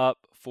sign up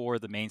for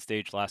the main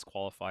stage last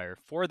qualifier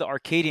for the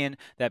Arcadian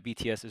that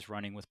BTS is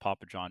running with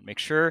Papa John. Make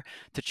sure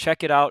to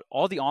check it out.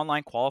 All the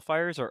online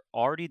qualifiers are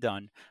already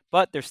done,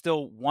 but there's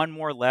still one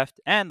more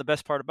left, and the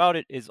best part about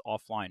it is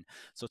offline.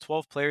 So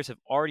 12 players have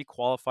already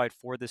qualified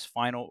for this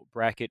final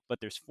bracket,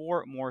 but there's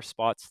 4 more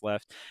spots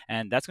left,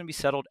 and that's going to be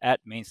settled at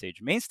main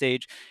stage. Main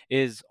stage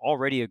is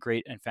already a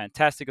great and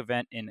fantastic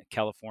event in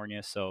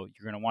California, so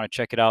you're going to want to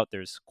check it out.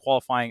 There's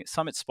qualifying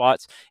summit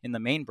spots in the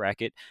main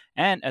bracket,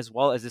 and as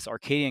well as this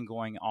Arcadian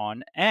going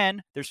on,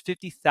 and there's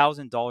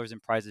 $50,000 in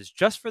prizes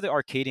just for the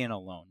Arcadian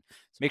alone.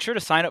 So make sure to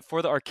sign up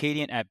for the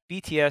Arcadian at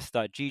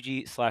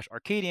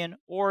bts.gg/Arcadian,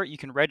 or you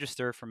can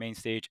register for main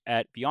stage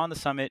at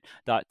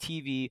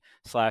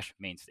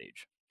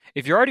beyondthesummit.tv/mainstage.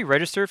 If you're already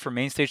registered for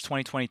Mainstage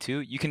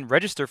 2022, you can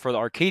register for the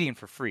Arcadian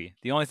for free.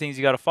 The only things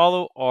you got to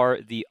follow are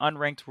the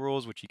unranked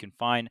rules, which you can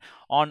find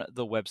on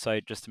the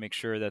website, just to make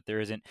sure that there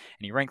isn't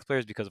any ranked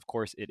players, because of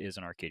course it is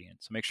an Arcadian.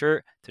 So make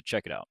sure to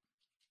check it out.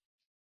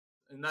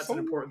 And that's an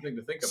important thing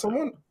to think about.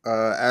 Someone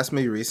asked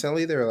me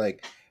recently, they were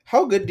like,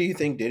 how good do you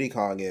think Diddy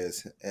Kong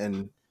is?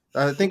 And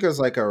I think it was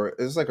like a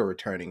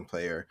returning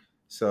player.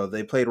 So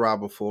they played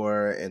Rob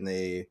before and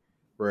they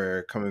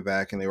were coming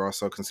back, and they were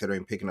also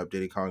considering picking up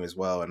Diddy Kong as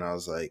well. And I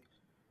was like,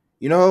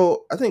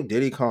 I think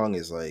Diddy Kong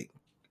is like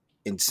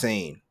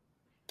insane,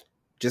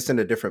 just in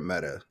a different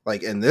meta.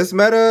 Like in this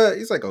meta,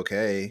 he's like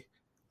okay.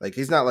 Like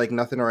he's not like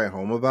nothing to write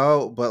home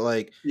about, but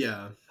like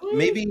Yeah.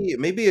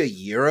 maybe a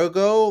year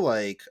ago,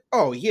 like,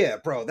 oh yeah,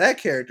 bro, that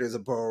character is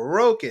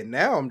broken.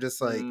 Now I'm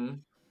just like,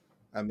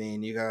 I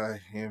mean, you got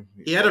him.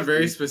 He had a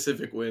very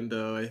specific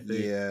window, I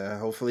think. Yeah,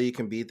 hopefully you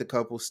can beat the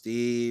couple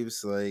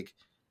Steves. Like,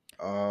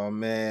 oh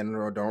man,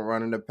 or don't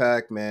run into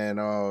Pac-Man.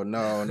 Oh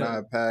no,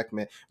 not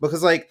Pac-Man.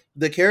 Because like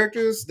the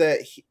characters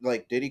that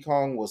like Diddy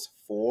Kong was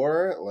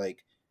for,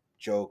 like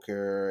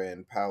Joker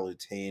and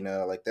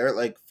Palutena, like they're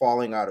like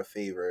falling out of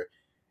favor.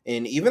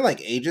 And even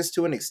like Aegis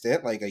to an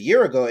extent, like a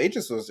year ago,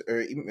 Aegis was,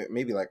 or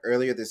maybe like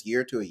earlier this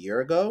year to a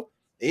year ago,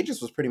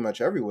 Aegis was pretty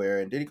much everywhere,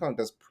 and Diddy Kong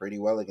does pretty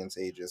well against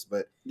Aegis.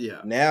 But Yeah.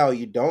 now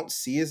you don't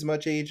see as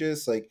much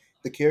Aegis. Like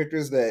the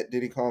characters that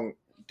Diddy Kong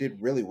did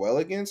really well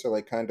against are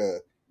like kind of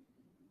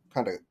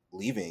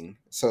leaving.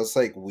 So it's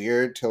like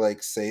weird to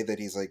like say that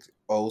he's like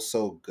oh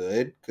so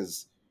good,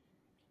 because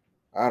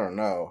I don't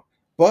know.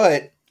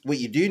 But what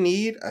you do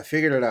need, I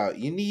figured it out.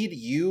 You need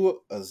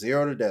a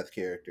zero to death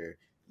character.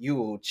 You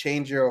will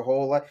change your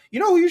whole life. You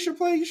know who you should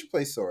play? You should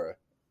play Sora.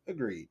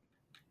 Agreed.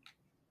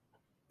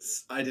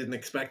 I didn't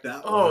expect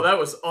that. Oh, that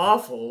was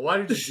awful. Why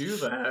did you do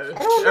that? I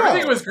don't know.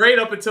 Everything was great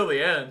up until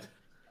the end.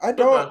 I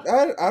don't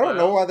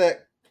know why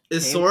that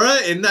is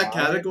Sora in that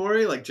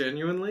category, like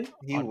genuinely?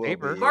 He on will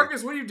paper. be.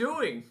 Marcus, what are you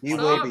doing? He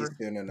will be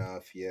soon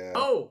enough, yeah.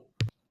 Oh.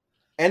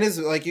 And his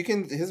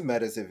his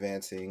meta's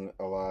advancing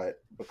a lot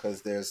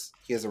because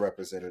he has a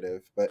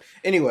representative. But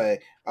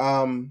anyway,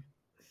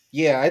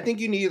 yeah, I think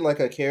you need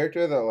like a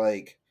character that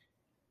like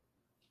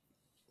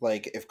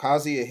if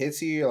Kazuya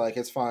hits you, you're like,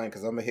 it's fine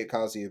because I'm gonna hit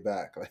Kazuya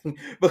back. Like,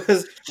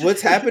 because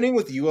what's happening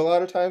with you a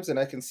lot of times, and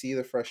I can see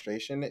the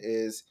frustration,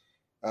 is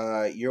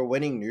you're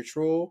winning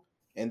neutral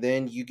and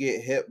then you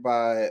get hit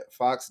by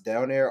Fox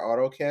down air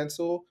auto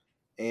cancel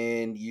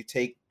and you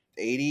take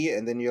 80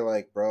 and then you're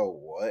like, bro,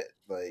 what?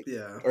 Like,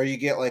 yeah. Or you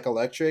get like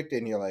electric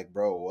and you're like,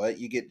 bro, what?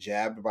 You get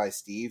jabbed by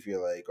Steve,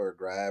 you're like, or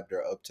grabbed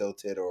or up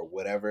tilted or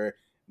whatever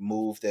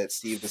move that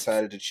Steve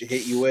decided to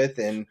hit you with,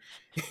 and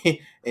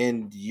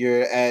and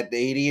you're at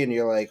 80 and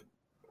you're like,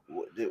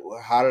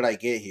 how did I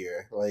get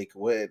here? Like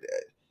what?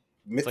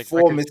 It's like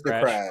Full Wreck-It Mr.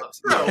 Crash.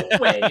 Krabs. Bro,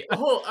 wait,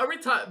 are we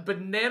talking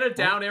banana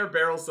down air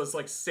barrels does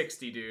like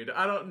 60, dude?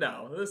 I don't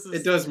know. This is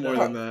It does more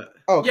than that.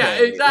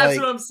 Okay, that's like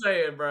what I'm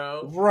saying,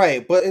 bro.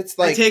 right, but it's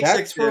I like take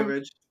 6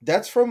 damage.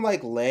 that's from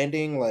like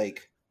landing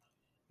like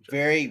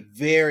very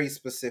very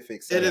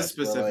specific setups. It is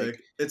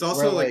specific. It's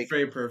also like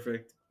frame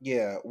perfect.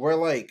 Yeah, we're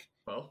like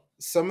Well,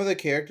 some of the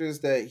characters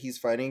that he's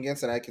fighting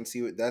against, and I can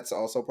see that's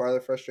also part of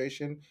the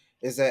frustration,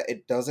 is that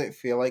it doesn't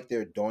feel like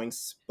they're doing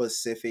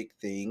specific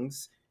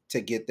things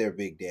to get their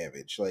big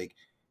damage. Like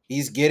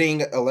he's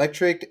getting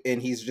electric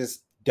and he's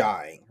just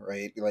dying,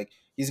 right? Like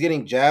he's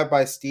getting jabbed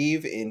by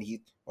Steve and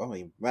he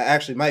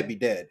actually might be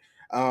dead.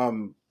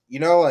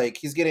 Like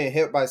he's getting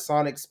hit by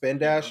Sonic spin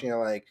dash, and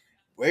you're like,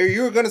 where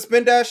you were gonna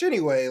spin dash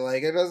anyway?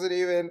 Like it doesn't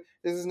even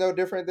this is no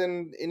different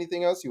than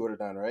anything else you would have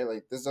done, right?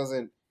 Like this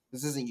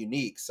isn't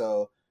unique.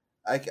 So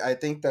I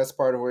think that's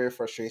part of where your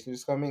frustration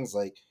is coming. Is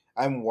like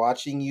I'm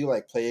watching you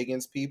like play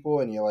against people,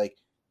 and you're like,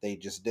 they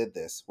just did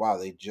this. Wow,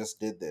 they just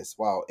did this.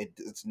 Wow,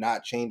 it's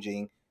not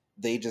changing.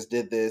 They just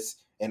did this,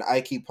 and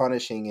I keep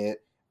punishing it.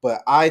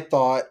 But I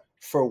thought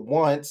for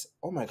once,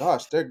 oh my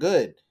gosh, they're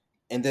good,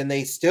 and then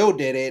they still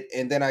did it,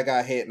 and then I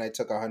got hit, and I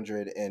took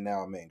 100, and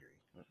now I'm angry.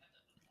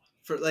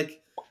 For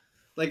like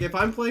if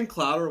I'm playing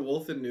Cloud or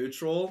Wolf in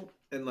neutral,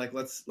 and like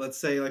let's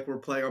say like we're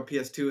playing on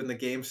PS2 and the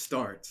game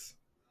starts.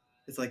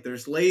 It's like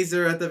there's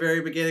laser at the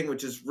very beginning,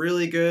 which is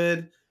really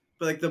good.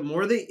 But like the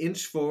more they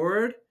inch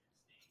forward,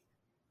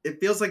 it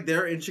feels like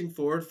they're inching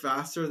forward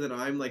faster than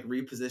I'm like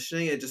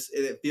repositioning.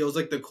 It feels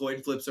like the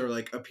coin flips are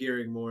like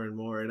appearing more and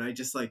more. And I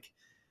just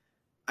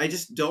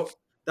don't.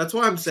 That's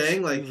why I'm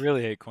saying like You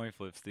really hate coin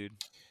flips, dude.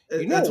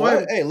 You know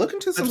what? Hey, look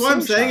into some. That's why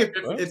I'm saying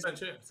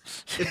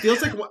it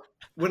feels like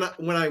when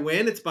I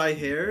win, it's by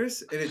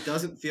hairs, and it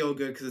doesn't feel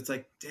good because it's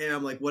like,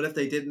 damn, like what if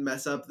they didn't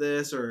mess up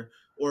this, or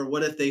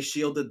what if they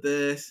shielded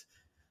this,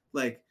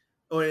 like,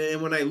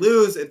 and when I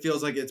lose, it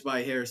feels like it's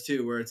by hairs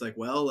too, where it's like,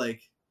 well,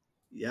 like,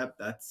 yep,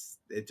 that's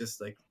it. Just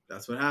like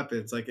that's what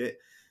happens. Like it,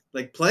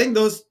 like playing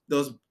those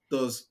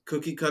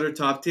cookie cutter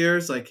top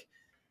tiers, like.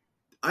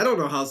 I don't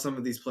know how some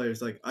of these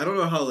players I don't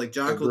know how like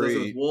Jackal does it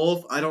with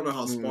Wolf. I don't know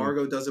how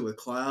Spargo does it with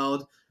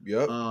Cloud.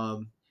 Yep. I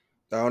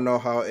don't know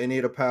how any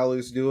of the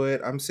Palus do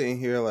it. I'm sitting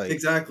here like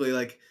exactly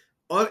like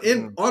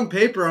on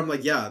paper I'm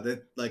like, yeah,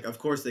 that like of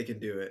course they can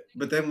do it.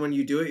 But then when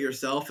you do it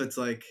yourself, it's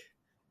like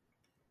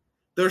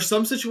there's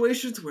some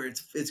situations where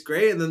it's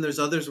great, and then there's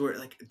others where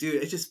like,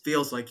 dude, it just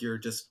feels like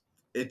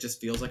it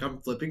just feels like I'm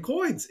flipping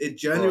coins. It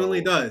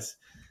genuinely does.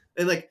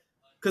 And like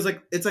cuz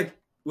like it's like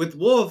with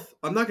Wolf,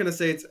 I'm not going to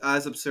say it's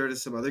as absurd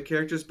as some other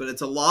characters, but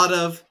it's a lot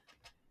of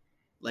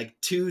like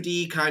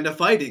 2D kind of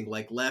fighting,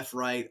 like left,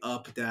 right,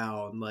 up,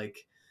 down,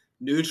 like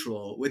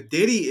neutral. With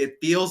Diddy, it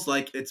feels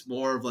like it's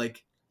more of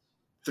like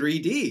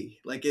 3D.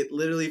 Like it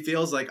literally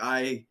feels like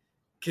I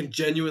can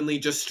genuinely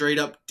just straight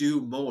up do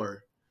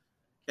more.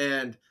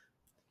 And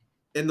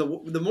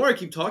the more I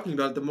keep talking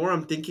about it, the more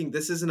I'm thinking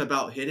this isn't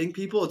about hitting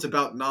people, it's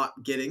about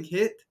not getting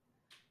hit.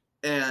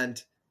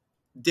 And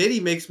Diddy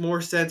makes more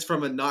sense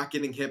from a not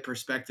getting hit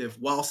perspective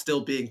while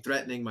still being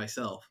threatening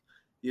myself.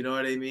 You know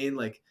what I mean?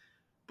 Like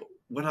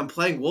when I'm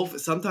playing Wolf,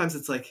 sometimes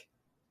it's like,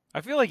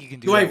 I feel like you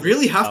can do. Do I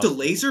really have to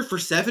laser for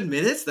 7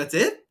 minutes? That's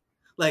it?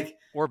 Like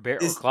or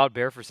Cloud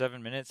Bear for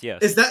 7 minutes?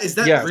 Yes. Is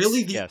that yes.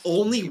 really the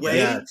only way?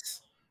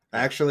 Yes.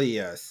 Actually,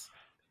 yes.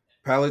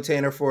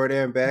 Palutena forward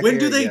air and back. When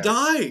do they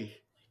die?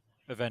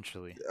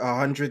 Eventually.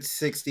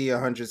 160,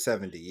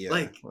 170. Yeah.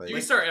 Like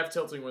you start F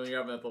tilting when you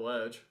have them at the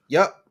ledge.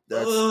 Yep.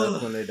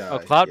 That's when they die. Oh,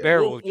 Cloud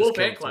Bear will just Wolf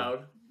kill and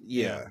Cloud.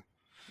 Yeah.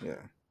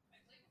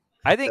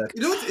 I think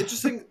you know what's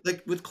interesting?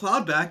 Like with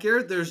Cloud back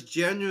air, there's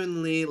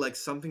genuinely like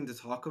something to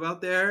talk about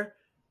there,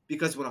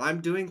 because when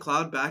I'm doing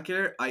Cloud back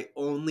air, I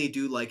only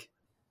do like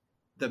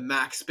the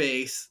max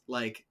space,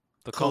 like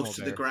close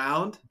to the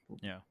ground.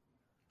 Yeah.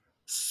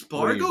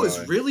 Spargo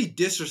is really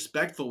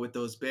disrespectful with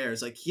those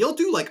bears. Like he'll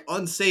do like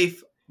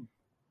unsafe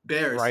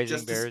bears,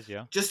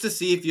 just to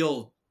see if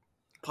you'll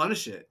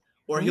punish it.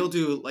 Or he'll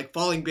do like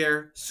falling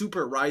bear,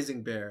 super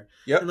rising bear.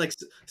 Yep. And like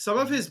some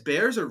of his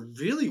bears are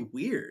really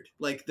weird.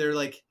 Like they're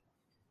like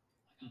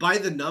by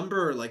the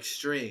number, like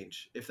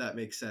strange, if that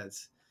makes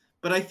sense.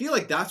 But I feel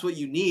like that's what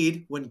you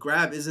need when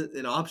grab isn't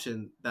an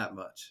option that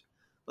much.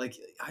 Like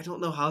I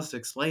don't know how else to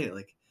explain it.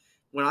 Like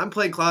when I'm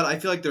playing Cloud, I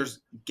feel like there's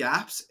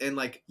gaps and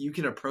like you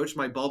can approach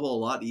my bubble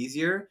a lot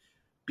easier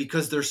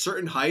because there's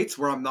certain heights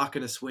where I'm not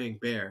going to swing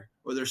bear,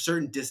 or there's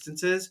certain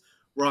distances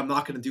where I'm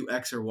not going to do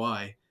X or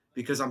Y,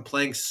 because I'm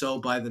playing so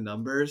by the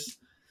numbers.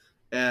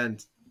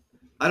 And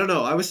I don't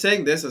know. I was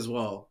saying this as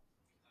well.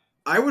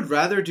 I would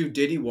rather do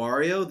Diddy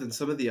Wario than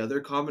some of the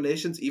other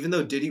combinations, even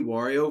though Diddy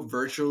Wario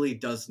virtually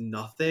does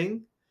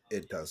nothing.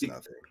 It does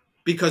nothing.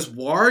 Because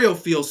Wario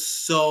feels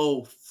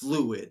so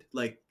fluid.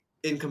 Like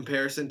in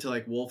comparison to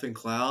like Wolf and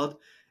Cloud,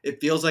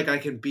 it feels like I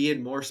can be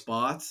in more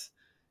spots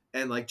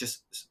and like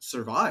just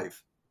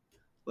survive.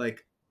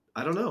 Like,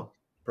 I don't know.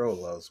 Bro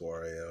loves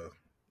Wario.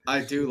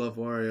 I do love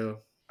Wario.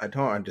 I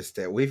don't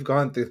understand. We've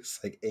gone through this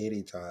like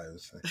 80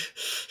 times.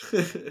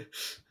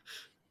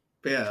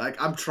 But yeah,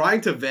 like I'm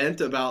trying to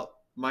vent about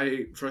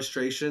my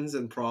frustrations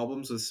and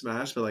problems with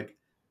Smash, but like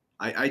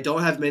I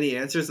don't have many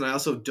answers, and I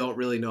also don't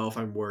really know if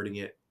I'm wording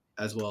it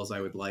as well as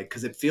I would like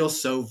because it feels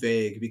so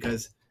vague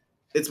because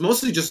it's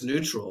mostly just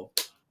neutral,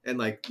 and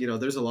like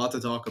there's a lot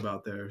to talk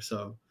about there.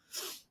 So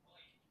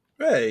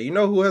Hey, you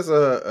know who has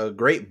a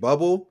great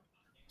bubble?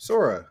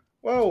 Sora.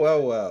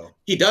 Well.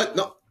 he does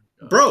no,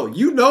 bro.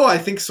 I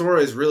think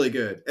Sora is really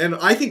good, and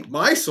I think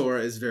my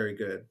Sora is very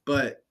good,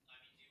 but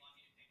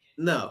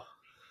no.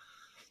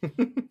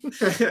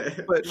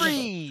 But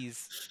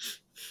Freeze.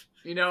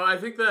 I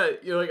think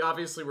that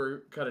obviously we're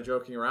kind of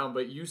joking around,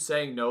 but you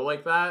saying no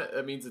like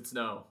that means it's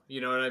no.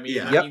 You know what I mean?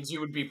 Yeah. That Yep. means you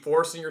would be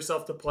forcing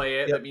yourself to play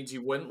it. Yep. That means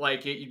you wouldn't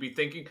like it. You'd be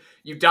thinking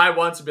you die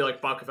once and be like,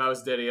 "Fuck, if I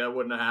was Diddy, that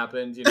wouldn't have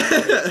happened."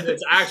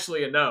 It's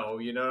actually a no.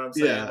 You know what I'm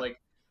saying? Yeah.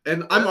 Like,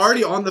 and I'm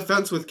already on the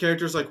fence with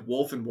characters like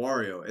Wolf and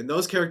Wario, and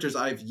those characters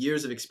I have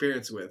years of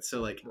experience with. So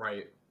like,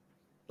 right.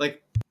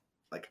 like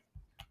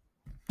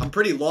I'm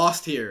pretty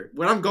lost here.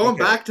 When I'm going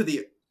Okay. back to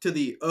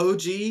the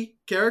OG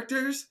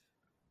characters,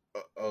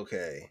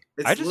 okay.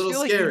 it's I a just little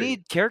feel like scary. you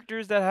need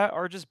characters that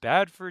are just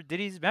bad for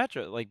Diddy's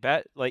matchup.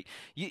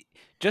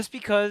 Just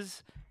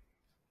because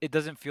it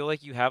doesn't feel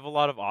like you have a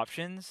lot of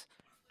options,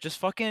 just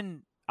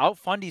fucking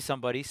out-fundy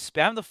somebody,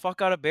 spam the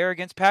fuck out of Bear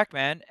against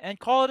Pac-Man, and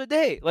call it a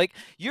day. Like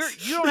you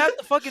don't have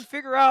to fucking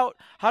figure out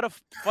how to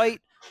fight,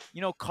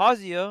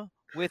 Kazuya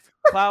with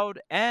Cloud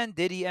and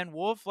Diddy and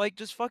Wolf. Like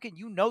just fucking,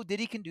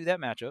 Diddy can do that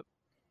matchup.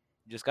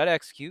 You just gotta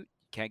execute.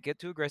 You can't get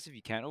too aggressive.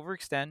 You can't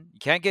overextend. You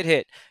can't get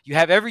hit. You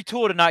have every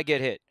tool to not get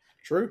hit.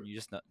 True. You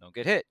just don't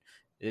get hit.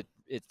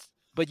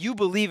 But you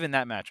believe in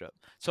that matchup.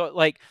 So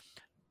like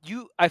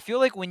I feel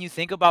like when you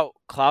think about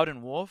Cloud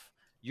and Wolf,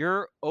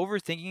 you're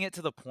overthinking it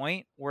to the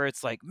point where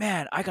it's like,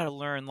 man, I gotta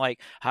learn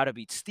like how to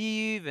beat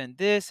Steve and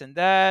this and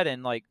that,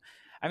 and like,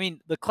 I mean,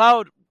 the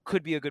Cloud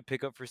could be a good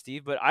pickup for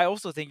Steve, but I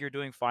also think you're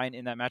doing fine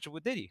in that matchup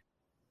with Diddy.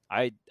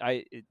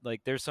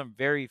 There's some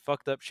very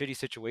fucked up, shitty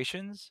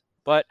situations,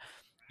 but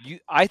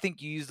I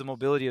think you use the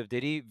mobility of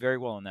Diddy very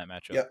well in that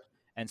matchup. Yep.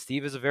 And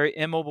Steve is a very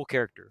immobile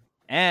character.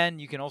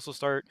 And you can also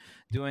start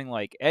doing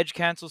like edge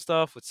cancel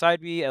stuff with side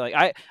B. Like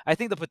I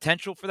think the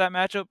potential for that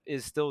matchup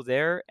is still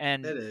there.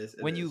 And It is.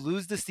 when you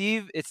lose to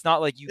Steve, it's not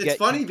like you It's get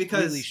funny completely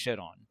because shit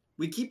on.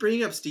 we keep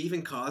bringing up Steve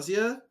and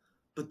Kazuya,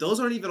 but those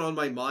aren't even on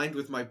my mind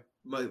with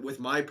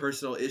my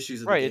personal issues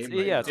in the Right, game.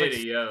 it's- yeah, now. it's like-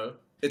 Diddy, yeah.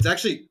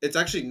 It's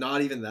actually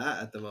not even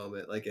that at the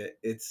moment. Like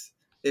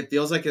it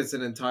feels like it's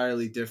an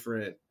entirely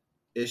different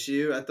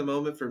issue at the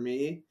moment for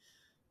me.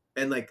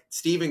 And like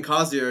Steve and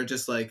Kazuya are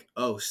just like,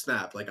 oh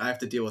snap! Like I have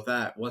to deal with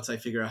that once I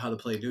figure out how to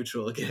play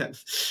neutral again.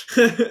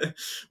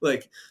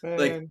 like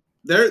Man.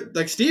 they're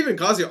like Steve and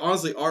Kazuya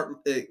honestly aren't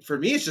for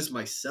me. It's just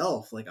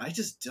myself. Like I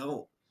just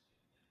don't.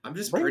 I'm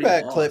just Bring pretty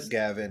back lost. Clip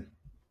Gavin.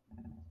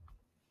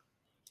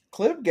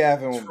 Clip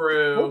Gavin.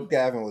 True. Clip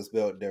Gavin was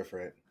built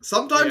different.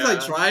 Sometimes I Yeah.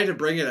 try to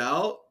bring it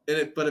out,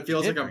 but it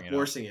feels did like I'm bring it out.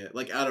 forcing it,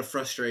 like out of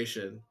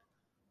frustration.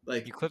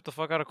 Like You clipped the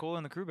fuck out of Cooler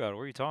in the crew battle.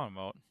 What are you talking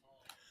about?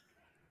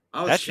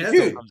 I That was shit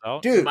chanting. still comes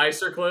out. Dude,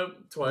 Meister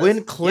clip twice.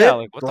 when Clip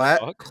like, what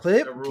the fuck?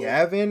 Clip That rule.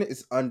 Gavin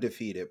is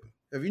undefeated.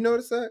 Have you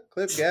noticed that?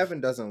 Clip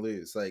Gavin doesn't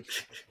lose. Like,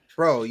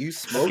 bro, you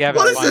smoke. Gavin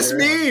What does Fine, this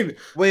everyone. mean?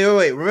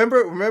 Wait.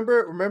 Remember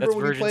That's when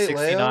you version played Leo?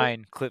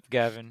 69. Clip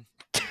Gavin.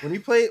 When you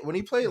played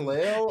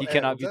Leo, He at-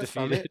 cannot was be that defeated.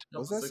 Summit?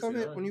 Was that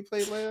 69. Summit when you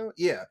played Leo?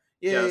 Yeah.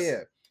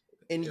 Yes.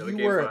 And Yeah, the you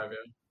game were 5,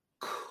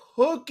 yeah.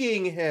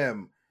 cooking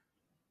him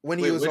when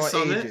he Wait, was which on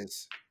Summit?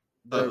 Aegis.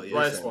 Oh, The yeah.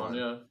 Last recent one,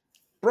 yeah.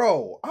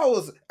 Bro, all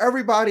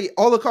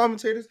the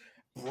commentators,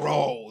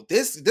 bro,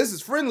 this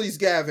is Friendly's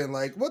Gavin.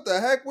 Like, what the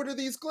heck? What are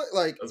these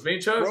like? That's me,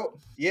 Chuck.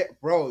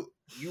 Bro,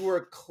 you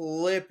were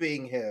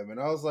clipping him, and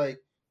I was like,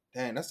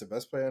 dang, that's the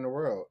best player in the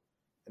world.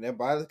 And then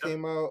Violet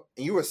came out,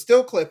 and you were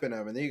still clipping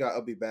him, and then you got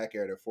Ubby back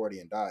air to 40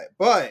 and died.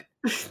 But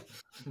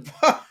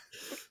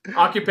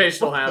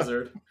Occupational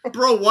hazard.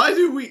 Bro, why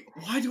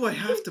do I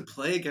have to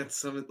play against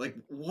someone? Like,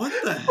 what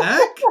the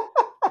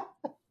heck?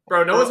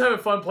 Bro, no one's having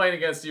fun playing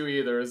against you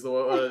either, is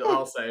what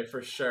I'll say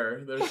for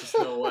sure. There's just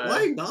no way.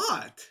 Why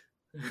not?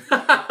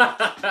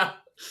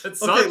 It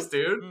sucks,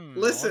 dude.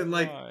 Listen,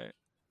 like, why?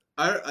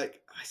 I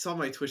saw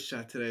my Twitch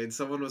chat today, and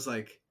someone was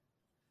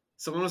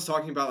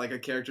talking about like a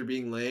character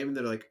being lame, and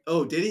they're like,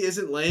 "Oh, Diddy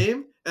isn't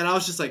lame," and I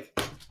was just like,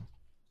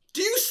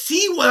 "Do you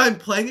see what I'm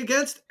playing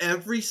against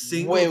every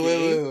single game?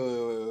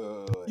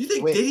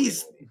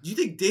 wait. You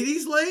think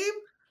Diddy's lame,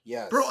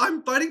 Yes, bro?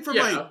 I'm fighting for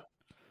Yeah. my.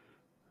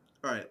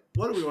 All right,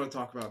 what do we want to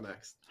talk about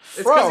next?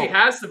 It's Bro, because he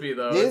has to be,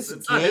 though. this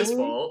It's not his game-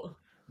 fault.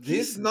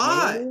 He's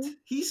not. game,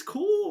 He's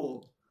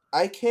cool.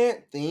 I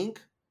can't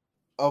think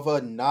of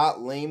a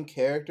not lame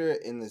character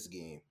in this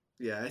game.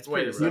 Yeah, it's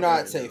Wait pretty a rough. Do second. not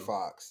right say now.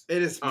 Fox.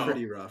 It is Oh.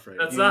 pretty rough right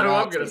That's now. not who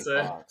I'm gonna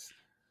say. Fox.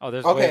 Oh,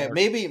 there's way Okay, more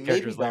maybe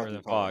characters lamer Donkey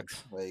than Kong.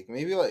 Fox. Like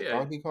maybe like Yeah.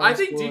 Donkey Kong. I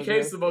think School, DK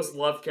is the most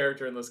loved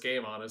character in this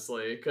game,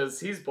 honestly,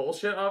 because he's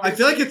bullshit, obviously. I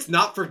feel like it's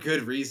not for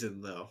good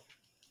reason though.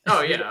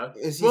 Oh, yeah.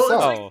 Is he Well, it's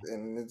sucks, like-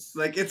 and it's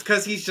Like it's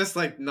because he's just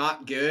like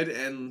not good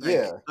and like,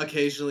 Yeah.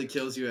 occasionally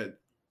kills you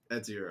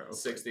at 0.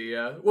 60,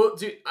 yeah. Well,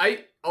 dude,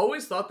 I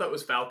always thought that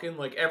was Falcon.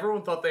 Like,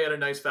 everyone thought they had a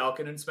nice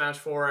Falcon in Smash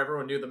 4.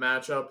 Everyone knew the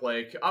matchup.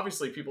 Like,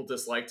 obviously people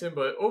disliked him,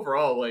 but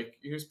overall, like,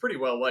 he was pretty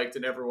well liked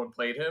and everyone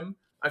played him.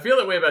 I feel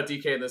that way about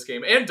DK in this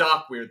game, and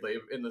Doc, weirdly,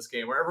 in this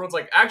game, where everyone's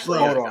like, actually,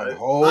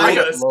 Hold I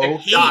gotta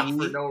stick Doc key.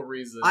 for no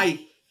reason.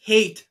 I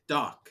hate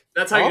Doc.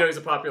 That's how you know he's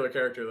a popular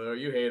character, though.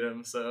 You hate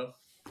him, so.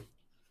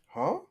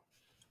 Huh?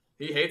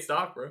 He hates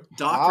Doc, bro.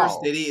 Doc versus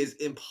Diddy is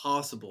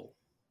impossible.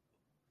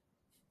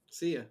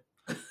 See ya.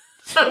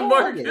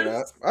 I'll give it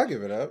up. I'll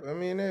give it up. I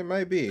mean, it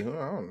might be. I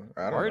don't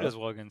Mario know. does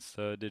well against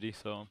Diddy,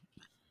 so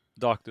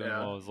Doc doing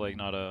well is like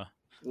not a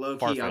low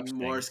key. I'm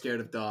more scared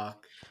of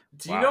Doc.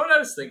 Do you know what I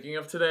was thinking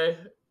of today?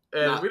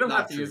 And we don't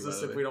have to use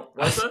this if we don't.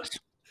 What's that?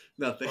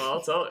 Nothing. Well,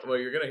 I'll tell it. Well,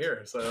 you're gonna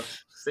hear, so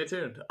stay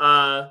tuned.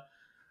 And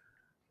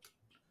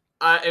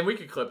we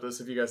could clip this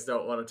if you guys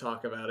don't want to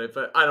talk about it,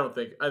 but I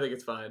think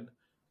it's fine.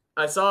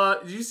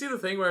 Did you see the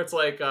thing where it's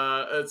like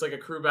a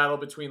crew battle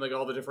between like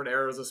all the different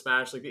eras of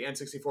Smash, like the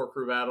N64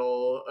 crew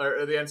battle,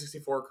 or the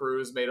N64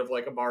 crew is made of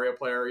like a Mario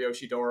player,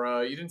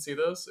 Yoshidora. You didn't see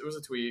this? It was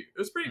a tweet. It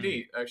was pretty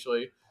neat,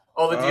 actually.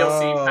 All the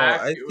DLC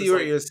pack. I see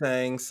what you're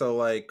saying. So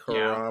like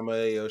Kurama,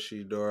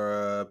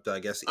 Yoshidora, I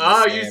guess.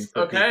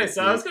 Okay.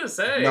 So I was gonna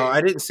say. No,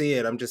 I didn't see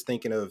it. I'm just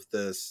thinking of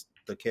the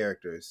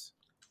characters.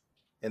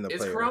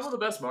 Is Kurama the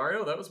best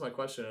Mario? That was my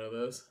question out of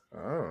this.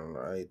 I don't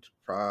know. He's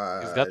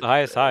got the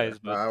highest highs,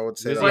 but I would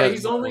say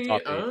he's only.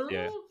 But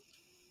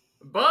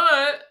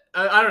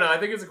I don't know. I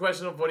think it's a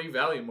question of what you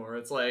value more.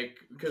 It's like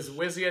because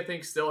Wizzy, I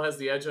think, still has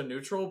the edge on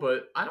neutral,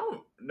 but I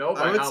don't know.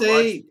 I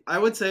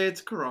would say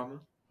it's Kurama.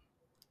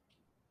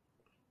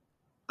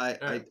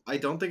 I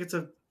don't think it's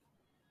a.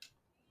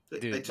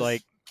 Dude,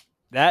 like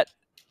that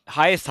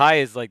highest high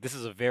is like this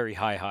is a very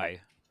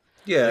high.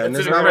 Yeah, and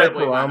it's not like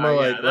Kurama.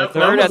 Like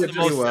third at the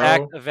most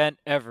stacked event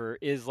ever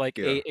is like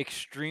a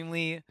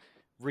extremely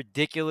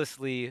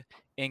ridiculously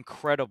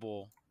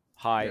incredible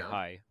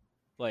high.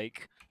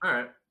 Like, all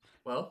right,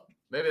 well,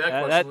 maybe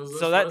that question was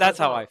so that's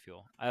how I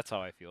feel. That's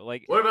how I feel.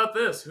 Like, what about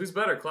this? Who's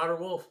better, Cloud or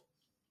Wolf?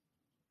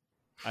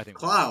 I think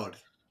Cloud.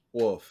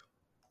 Wolf.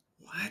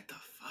 What the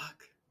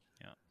fuck?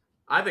 Yeah,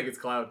 I think it's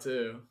Cloud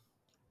too.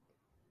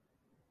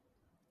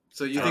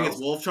 So you think it's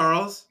Wolf,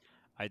 Charles?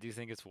 I do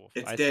think it's Wolf.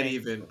 It's dead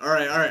even. All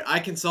right. I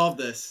can solve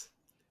this.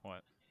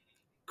 What?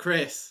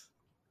 Chris.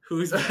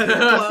 Who's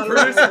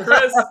better?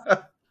 Chris.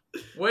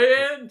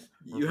 Weigh in.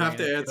 You have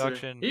to answer.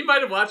 He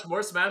might have watched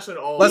more Smash than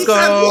all. Let's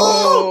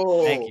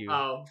go. Thank you.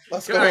 Oh,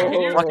 let's go.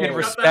 Can you fucking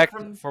respect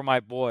for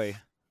my boy.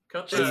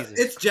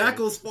 It's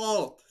Jackal's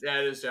fault. Yeah,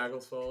 it is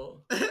Jackal's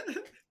fault.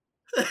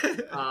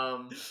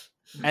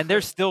 And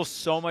there's still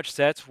so much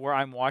sets where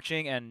I'm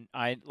watching and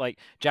I like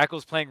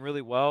Jackal's playing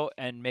really well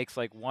and makes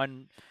like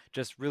one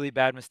just really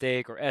bad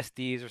mistake or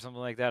SDs or something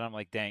like that. I'm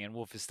like, dang, and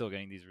Wolf is still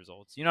getting these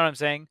results. You know what I'm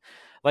saying?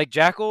 Like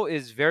Jackal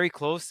is very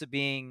close to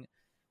being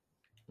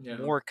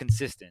more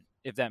consistent,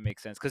 if that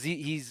makes sense. Because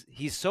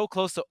he's so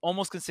close to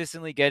almost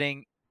consistently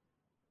getting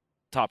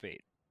top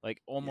 8.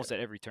 Like almost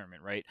at every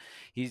tournament, right?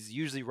 He's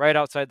usually right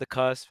outside the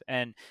cusp.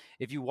 And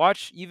if you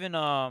watch even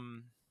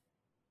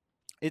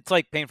it's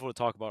like painful to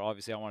talk about.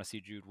 Obviously, I want to see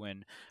Jude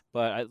win,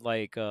 but I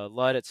like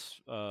Lud.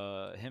 It's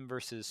him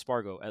versus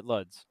Spargo at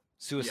Lud's.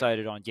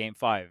 Suicided on game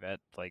 5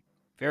 at like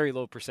very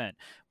low percent.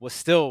 Was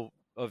still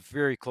a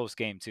very close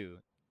game too,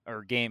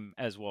 or game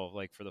as well.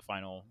 Like for the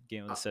final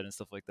game of the set and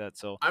stuff like that.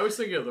 So I was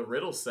thinking of the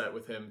Riddle set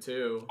with him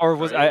too. Or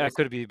was I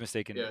could be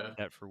mistaken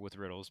that for with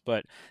Riddles,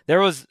 but there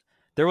was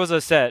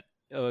a set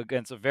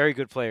against a very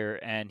good player,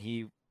 and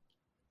he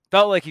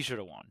felt like he should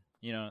have won.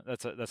 You know,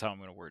 that's how I'm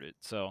going to word it.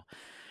 So.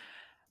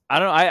 I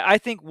don't know. I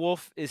think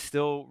Wolf is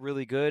still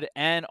really good,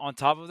 and on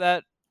top of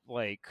that,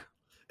 like,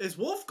 is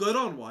Wolf good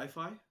on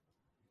Wi-Fi?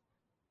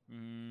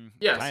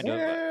 Yes, kind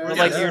of. But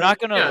like, you're not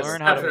gonna learn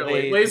how to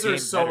play. Laser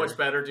is so much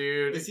better,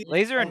 dude.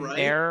 Laser and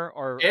Nair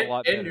are a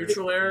lot better. And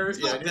neutral air,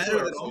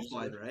 better than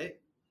offline, right?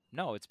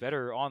 No, it's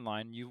better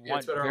online. You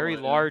want very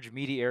large,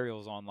 meaty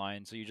aerials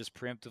online, so you just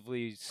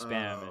preemptively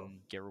spam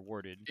and get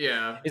rewarded.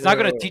 Yeah, it's not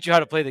gonna teach you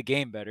how to play the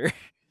game better.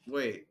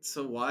 Wait,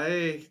 so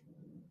why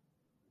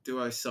do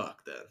I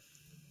suck then?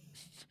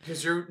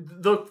 Because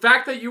the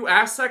fact that you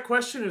asked that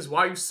question is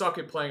why you suck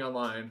at playing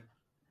online.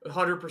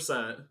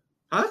 100%.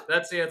 Huh?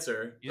 That's the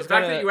answer. The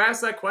fact that you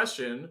asked that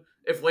question,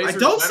 if Laser's I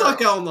don't suck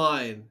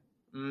online.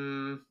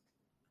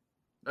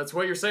 That's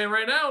what you're saying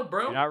right now,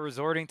 bro. You're not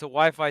resorting to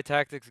Wi-Fi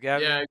tactics,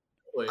 Gavin. Yeah,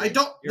 I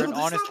don't. You're an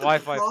honest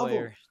Wi-Fi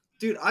player.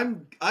 Dude,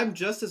 I'm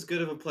just as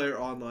good of a player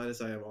online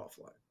as I am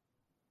offline.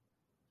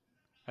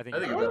 I think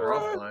you're better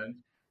offline.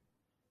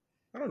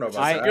 I don't know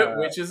about that.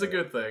 Which is a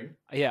good thing.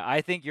 Yeah,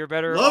 I think you're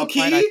better Low offline.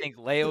 Key, I think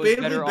Leo is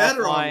better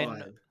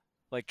offline.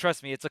 Like,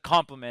 trust me, it's a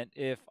compliment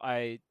if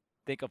I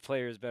think a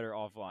player is better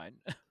offline,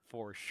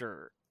 for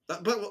sure.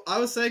 But I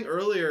was saying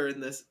earlier in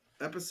this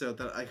episode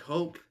that I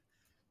hope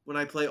when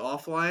I play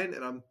offline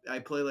and I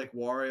play like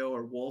Wario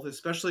or Wolf,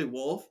 especially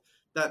Wolf,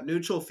 that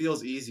neutral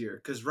feels easier.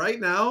 Because right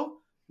now,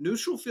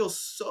 neutral feels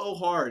so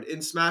hard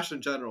in Smash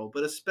in general,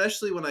 but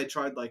especially when I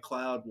tried like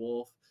Cloud,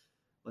 Wolf,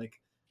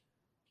 like,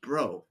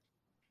 bro.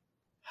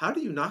 How do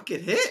you not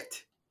get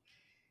hit?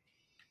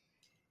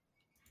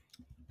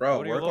 Bro,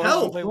 Go to your work local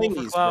out and the play Wolf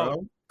or slingies, Cloud.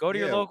 bro. Go to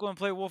your Yeah. local and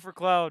play Wolf or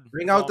Cloud.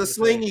 Bring That's out all the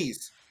I'm gonna say.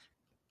 slingies.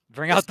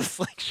 Bring out the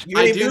slingshot. You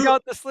ain't Bring been-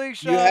 out the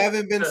slingshot. You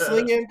haven't been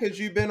slinging because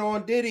you've been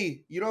on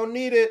Diddy. You don't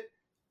need it.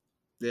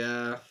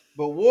 Yeah.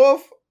 But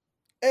Wolf,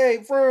 hey,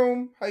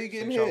 Vroom, how you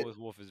getting Slingshot hit? with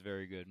Wolf is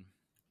very good.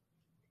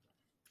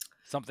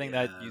 Something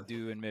that you Yeah.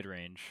 do in mid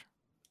range.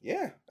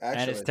 Yeah, And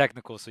it's actually.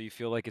 technical, so you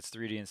feel like it's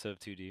 3D instead of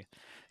 2D.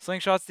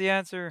 Slingshot's the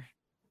answer.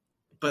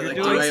 But You're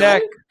like, doing do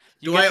tech. I,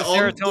 You do I, get the do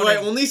I serotonin.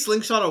 only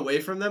slingshot away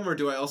from them, or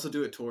do I also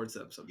do it towards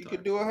them sometimes? You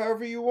can do it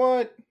however you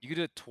want. You can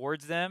do it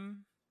towards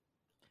them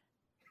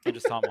and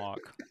just tomahawk.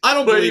 I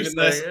don't What are believe you in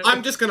this. saying?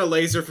 I'm just gonna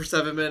laser for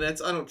 7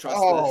 minutes. I don't trust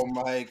Oh this.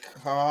 my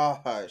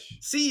gosh.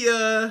 See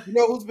ya. You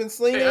know who's been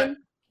slinging? Hey,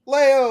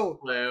 Leo.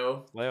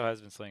 Leo. Leo has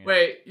been slinging.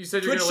 Wait, you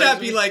said you're Twitch gonna chat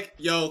laser be me? like,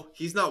 yo,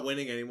 he's not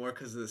winning anymore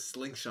because of the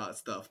slingshot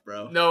stuff,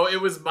 bro. No,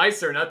 it was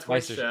Meister, not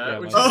Twitch Meister, chat, yeah,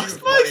 which Meister. is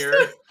even Oh, funnier.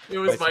 Meister. It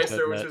was Meister said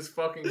Meister, which that. is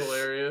fucking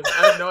hilarious.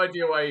 I have no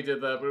idea why he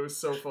did that, but it was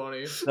so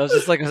funny. That was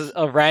just like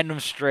a random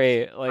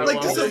stray. Like, Like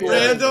love just it, a yeah.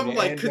 random Random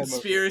like of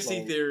conspiracy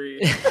like-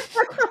 theory.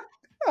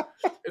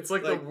 It's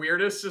like, Like- the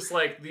weirdest, just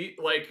like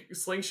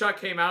Slingshot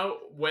came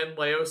out when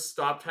Leo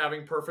stopped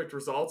having perfect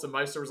results, and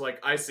Meister was like,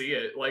 I see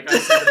it. Like, I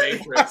see the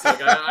Matrix. Like,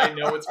 I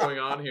know what's going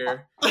on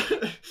here.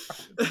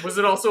 Was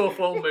it also a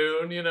full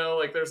moon? You know,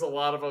 like, there's a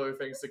lot of other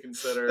things to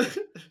consider.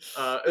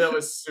 That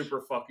was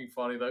super fucking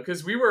funny, though,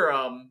 because we were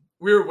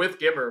with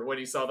Gimmer when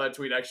he saw that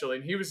tweet, actually,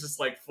 and he was just,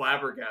 like,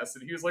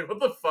 flabbergasted. He was like, what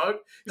the fuck?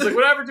 He's like,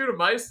 whatever do to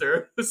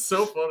Meister? It's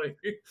so funny.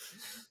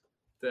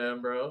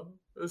 Damn, bro.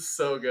 It was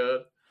so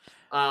good.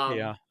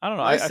 yeah, I don't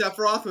know. My I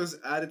Sephiroth was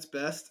at its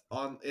best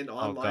in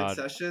online God.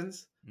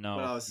 sessions no,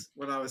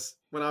 when I was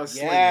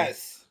slinging.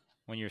 Yes.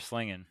 when you're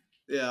slinging.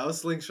 Yeah, I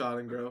was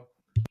slingshotting, bro.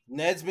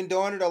 Ned's been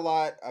doing it a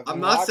lot. I've been I'm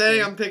not saying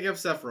watching. I'm picking up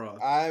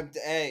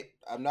Sephiroth.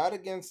 I'm not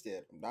against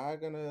it. I'm not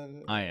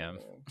gonna. I am.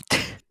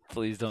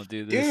 Please don't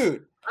do this.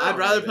 Dude, I'd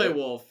rather play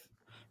Wolf.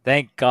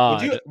 Thank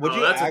God. would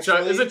you that's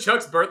actually? is it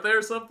Chuck's birthday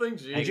or something?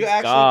 Jeez. Would you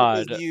actually?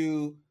 God. Because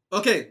you.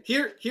 Okay,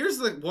 here's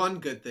the one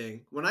good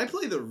thing. When I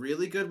play the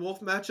really good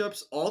Wolf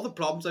matchups, all the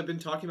problems I've been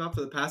talking about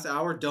for the past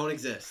hour don't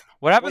exist.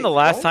 What happened Wait, the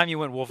last what? time you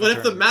went Wolf? But in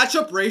if the tournament?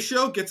 matchup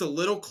ratio gets a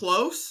little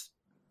close,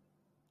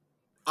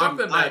 Fuck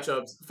them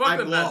matchups. Fuck I'm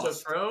them lost.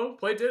 matchups, bro.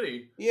 Play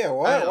Diddy. Yeah. I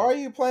Why know. are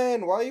you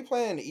playing? Why are you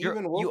playing You're-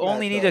 even? Wolf you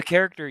only need a matchup?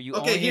 character. You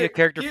Okay, only need a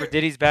character for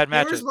Diddy's bad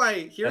matchup.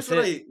 Here's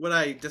That's what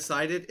I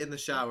decided in the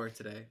shower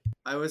today.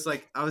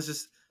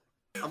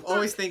 I'm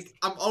always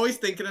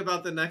thinking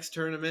about the next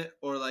tournament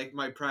or like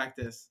my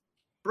practice.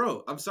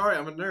 Bro, I'm sorry,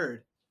 I'm a nerd.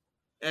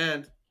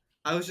 And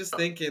I was just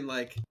thinking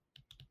like,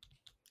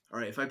 all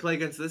right, if I play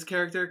against this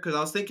character, because I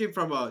was thinking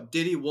from a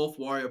Diddy Wolf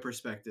Wario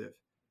perspective.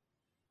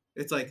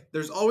 It's like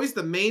there's always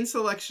the main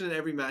selection in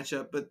every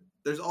matchup, but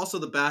there's also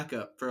the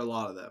backup for a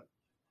lot of them.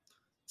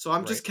 So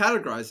I'm just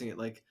categorizing it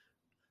like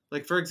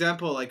for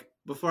example, like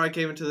before I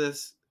came into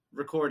this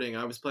recording,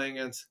 I was playing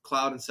against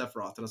Cloud and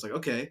Sephiroth, and I was like,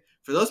 okay,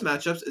 for those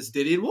matchups, it's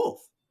Diddy and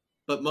Wolf,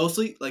 but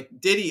mostly like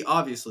Diddy,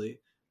 obviously,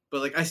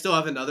 but like I still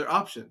have another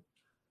option.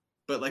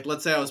 But like,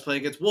 let's say I was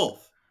playing against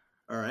Wolf,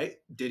 all right,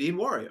 Diddy and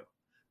Wario,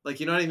 like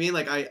you know what I mean?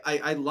 Like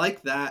I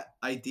like that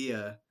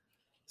idea.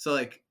 So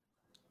like,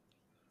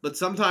 but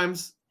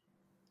sometimes,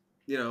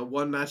 you know,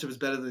 one matchup is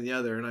better than the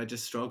other, and I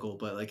just struggle.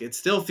 But like, it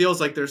still feels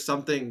like there's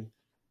something.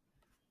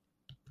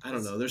 I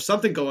don't know. There's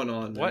something going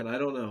on, What? man. I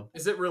don't know.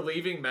 Is it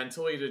relieving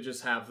mentally to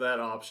just have that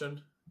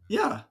option?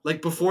 Yeah,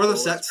 like before the Well,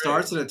 set that's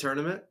starts in great. a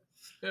tournament.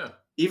 Yeah.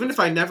 Even if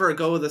I never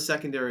go with a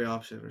secondary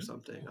option or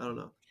something, I don't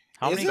know.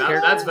 How Is many it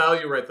characters? That's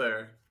value right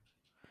there.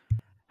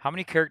 How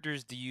many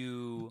characters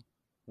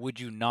would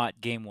you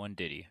not game one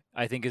Diddy?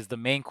 I think is the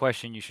main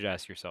question you should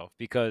ask yourself,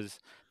 because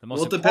the most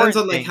Well, it depends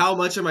on important like thing- how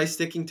much am I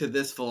sticking to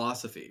this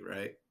philosophy,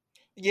 right?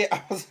 Yeah,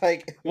 I was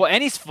like, Well,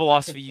 any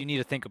philosophy you need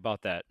to think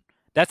about that.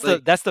 That's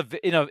Like-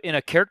 in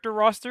a character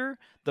roster,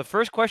 the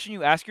first question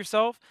you ask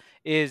yourself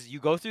is you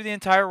go through the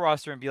entire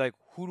roster and be like,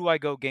 who do I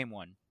go game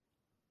one?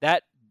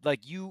 That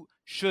like you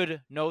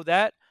should know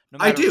that. No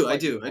I matter do, what I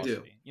do, your I do.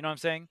 philosophy. You know what I'm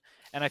saying?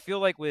 And I feel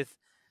like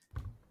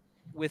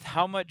with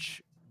how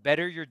much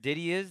better your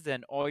Diddy is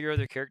than all your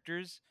other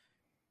characters,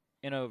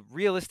 in a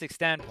realistic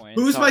standpoint.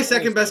 Who's so my I've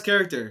second always best thought-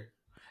 character?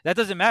 That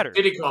doesn't matter.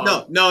 Diddy Kong.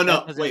 No.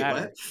 That doesn't Wait, matter.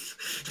 what?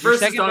 Versus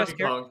second Donkey best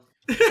character-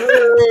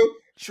 Kong.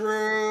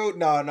 true.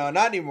 No, not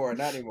anymore.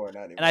 Not anymore.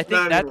 And I think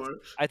Not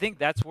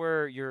that's anymore.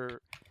 where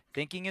your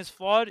thinking is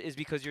flawed, is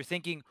because you're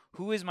thinking,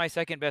 who is my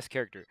second best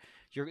character?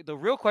 The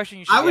real question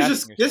you should I be was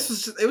asking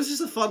yourself. it was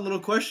just a fun little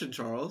question,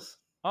 Charles.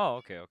 Oh,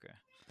 okay.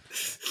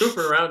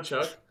 Goofing around,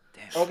 Chuck.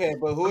 Damn. Okay,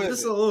 but who I'm is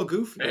just it? a little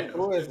goofy. Man.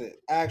 Who is it?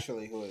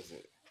 Actually, who is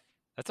it?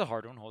 That's a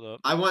hard one. Hold up.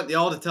 I want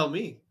y'all to tell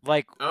me.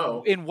 Like,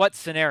 Oh. in what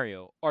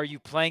scenario? Are you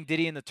playing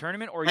Diddy in the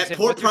tournament, or are you At saying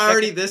port what's your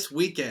priority second- this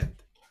weekend.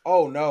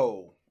 Oh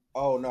no,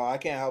 I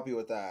can't help you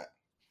with that.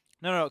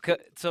 No.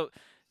 So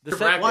the Your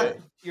second, bracket.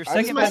 What? your I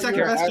second just my best thought you second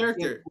were best asking,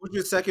 character. Who's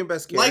your second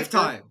best character?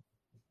 Lifetime.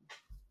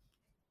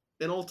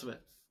 In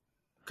Ultimate.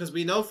 Because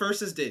we know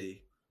first is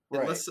Diddy.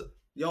 Right.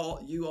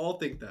 You all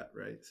think that,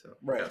 right? So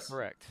Right. Yes.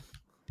 Correct.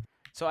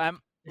 So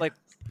I'm like,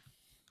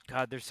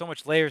 God, there's so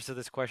much layers to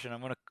this question.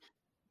 I'm gonna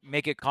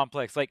make it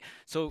complex. Like,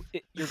 so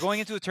you're going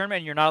into a tournament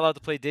and you're not allowed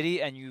to play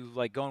Diddy, and you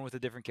like going with a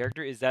different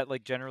character. Is that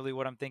like generally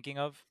what I'm thinking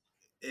of?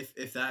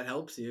 if that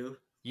helps you,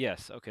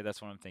 Yes. Okay,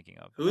 that's what I'm thinking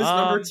of. who is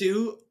number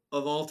 2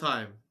 of all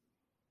time?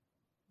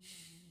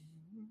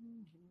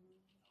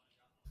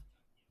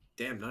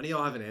 Damn, none of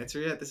y'all have an answer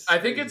yet. This is I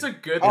think crazy. it's a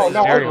good Oh, thing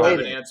no, to I was have an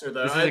waiting. answer,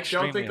 though. This is I don't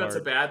extremely think that's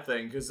hard. a bad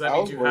thing, because that I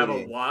means was you have a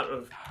waiting. lot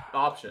of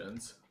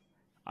options.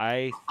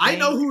 I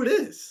know think- who it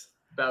is.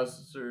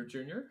 Bowser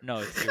Jr.? No,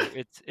 it's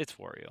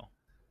Wario.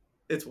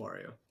 It's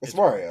Wario. It's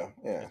Mario.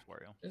 Yeah. It's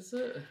Wario. Is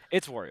it?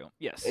 It's Wario.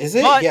 Yes. Is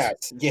it? But,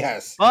 Yes.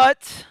 Yes.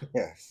 But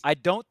Yes. I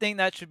don't think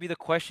that should be the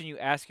question you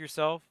ask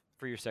yourself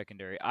for your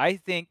secondary. I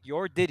think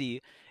your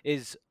Diddy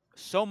is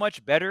so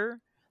much better.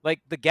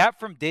 Like the gap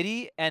from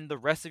Diddy and the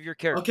rest of your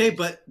characters. Okay,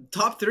 but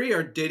top 3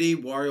 are Diddy,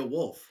 Wario,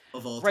 Wolf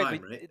of all Right, time,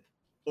 but right?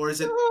 Or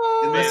is it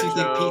unless you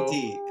Banjo.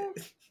 think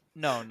PT?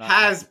 No, not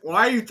Has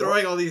why are you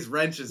throwing all these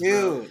wrenches,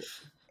 bro? Dude.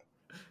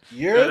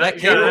 You're that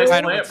You got a K-Roll nice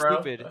kind of plant, went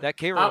bro. stupid. That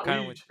K-Roll Hot kind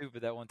of weed. went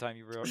stupid that one time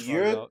you brought it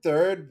your up.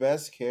 third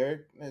best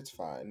character. It's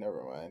fine.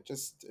 Never mind.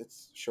 It's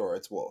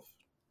Wolf.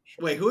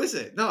 Sure. Wait, who is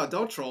it? No,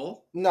 don't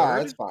troll. No,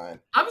 Third? it's fine.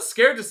 I'm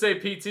scared to say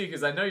PT,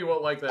 because I know you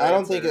won't like that I don't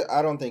answer. think it's PT.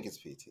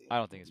 I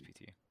don't think it's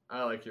PT.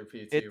 I like your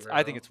PT, It's. bro.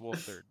 I think it's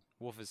Wolf third.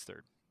 Wolf is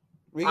third.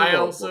 We can I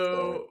go with Wolf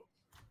also...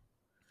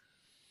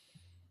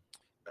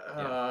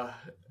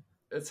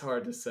 It's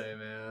hard to say,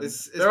 man. They're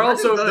They're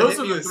also... Those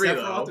are you the with three,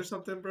 Sephiroth though. or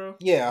something, bro. third.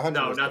 Yeah, 100%.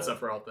 No, not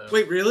Sephiroth, though.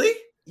 Wait, really?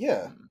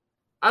 Yeah.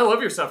 I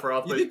love your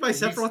Sephiroth, You but... think my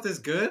he's- Sephiroth is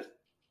good?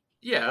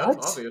 Yeah, What?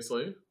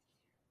 obviously.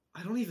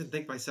 I don't even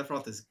think my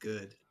Sephiroth is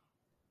good.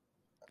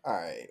 All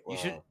right. Well,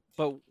 You should.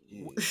 But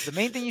yeah. the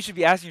main thing you should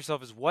be asking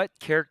yourself is what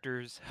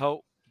characters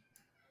help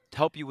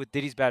you with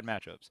Diddy's bad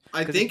matchups.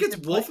 I 'Cause think if you it's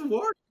can play- Wolf and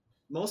War.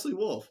 Mostly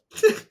Wolf.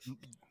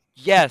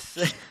 Yes.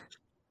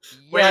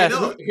 Wait, yes.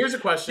 know. here's a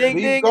question. Ding,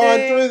 We've ding, gone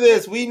ding. through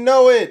this. We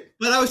know it.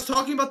 But I was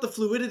talking about the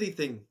fluidity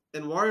thing,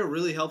 and Wario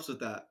really helps with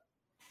that.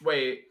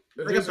 Wait,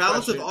 Like a here's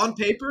balance of question. on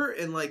paper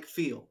and like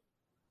feel.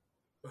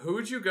 Who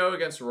would you go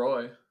against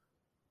Roy?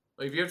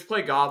 Like, if you have to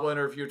play Goblin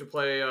or if you have to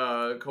play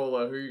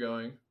Cola, who are you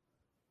going?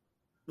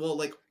 Well,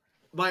 like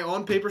my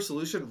on paper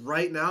solution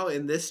right now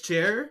in this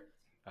chair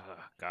Oh,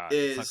 God,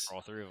 it's not Is- for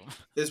all three of them.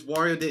 is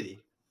Wario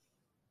Diddy.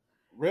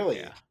 Really?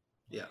 Yeah.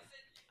 Yeah.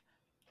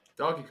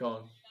 Donkey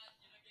Kong.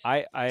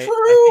 I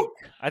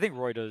think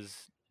Roy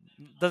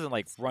doesn't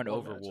like run Well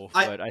over matchup. Wolf,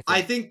 I but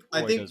I think Roy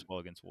I think does well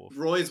against Wolf.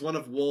 Roy's one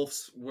of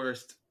Wolf's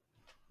worst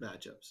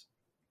matchups.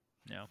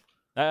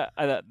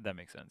 That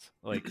makes sense.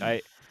 Like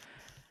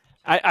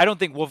I don't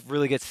think Wolf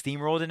really gets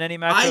steamrolled in any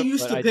matchup. I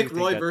used but to I do pick think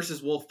Roy that-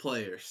 versus Wolf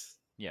players.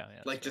 Yeah,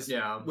 Like that's just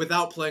Yeah.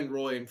 without playing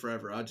Roy in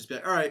forever. I'd just be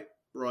like, all right,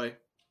 Roy.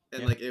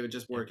 And Yeah. like it would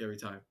just work every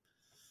time.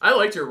 I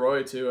liked your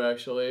Roy, too,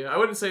 actually. I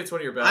wouldn't say it's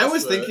one of your best. I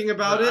was but- thinking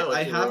about but it. I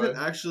liked your haven't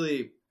Roy.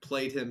 actually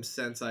played him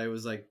since I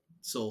was like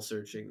soul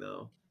searching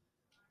though.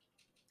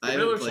 I Give it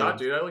haven't another played shot, him.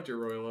 dude. I liked your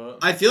Roy a lot.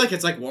 I feel like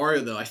it's like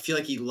Wario though. I feel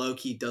like he low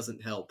key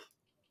doesn't help.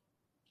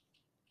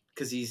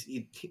 Cause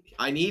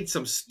I need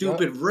some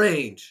stupid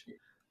range.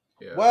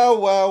 Yeah.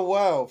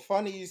 Well.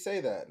 Funny you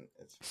say that.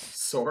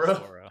 Sora?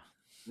 Sora.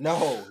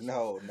 No.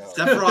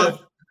 Sephiroth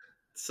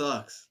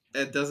sucks.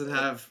 It doesn't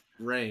have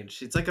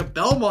range. It's like a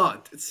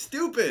Belmont. It's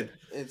stupid.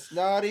 It's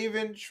not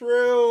even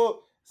true.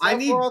 I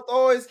need- Sephiroth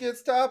always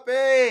gets top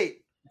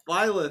 8.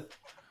 Byleth.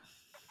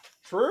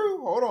 True.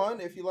 Hold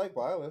on. If you like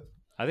Byleth.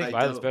 I think I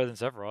Violet's don't. better than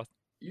Sephiroth.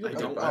 You I like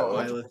don't your like Oh,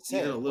 Byleth 100%.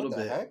 even a little What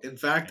the bit. heck? In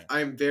fact,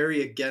 I'm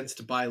very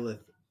against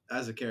Byleth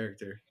as a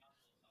character.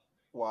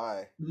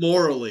 Why?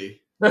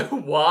 Morally.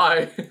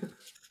 Why?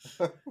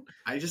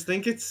 I just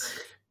think it's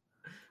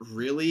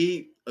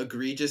really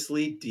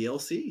egregiously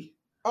DLC.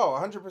 Oh,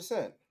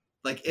 100%.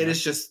 Like it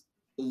is just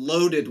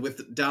loaded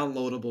with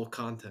downloadable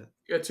content.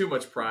 You got too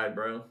much pride,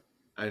 bro.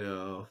 I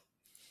know.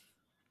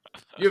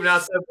 You have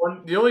not said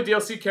one. The only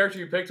DLC character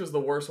you picked was the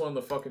worst one in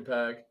the fucking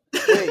pack.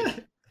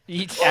 Wait.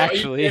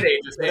 Actually, Well, you did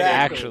Aegis, But Aegis.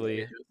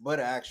 actually. But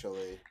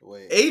actually,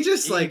 wait.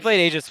 Aegis, he like,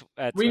 played Aegis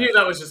at We knew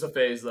Smash. that was just a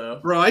phase, though.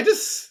 bro, I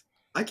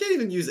can't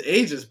even use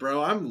Aegis,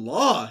 bro. I'm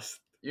lost.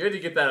 You had to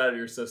get that out of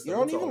your system. You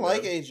don't It's all even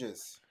like good.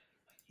 Aegis.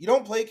 You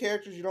don't play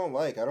characters you don't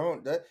like.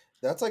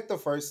 That's like the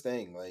first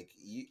thing. Like,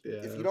 if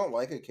Yeah. you don't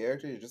like a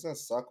character, you're just gonna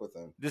suck with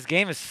them. This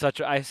game is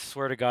I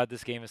swear to God,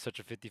 this game is such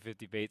a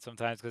 50-50 bait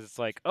sometimes because it's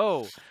like,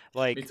 oh, Me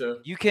like too.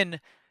 you can,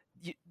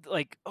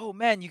 like, oh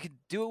man, you can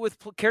do it with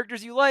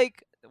characters you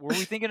like. Were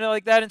we thinking of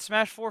like that in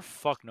Smash 4?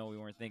 Fuck no, we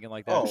weren't thinking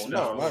like that. in Oh Smash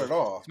no, 4. not at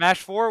all.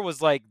 Smash 4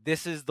 was like,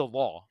 this is the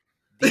law.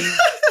 These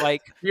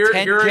like Here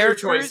 10 are your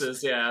characters.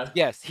 choices, yeah.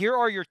 Yes, here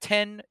are your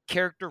 10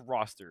 character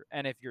roster,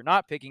 and if you're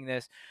not picking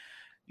this,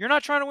 you're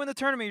not trying to win the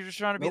tournament. You're just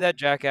trying to be Nope. that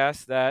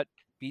jackass that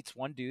beats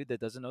one dude that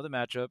doesn't know the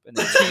matchup, and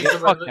then Cheese you get him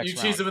fucked in the- next you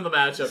round. cheese him in the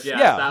matchup, yeah.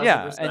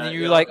 Yeah. 1000%, And then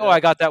you're yeah, like, oh, yeah. I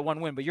got that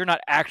one win, but you're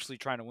not actually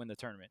trying to win the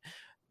tournament.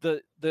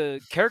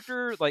 The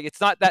character, like,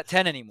 it's not that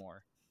 10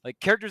 anymore. like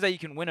characters that you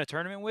can win a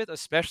tournament with,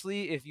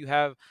 especially if you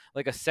have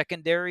like a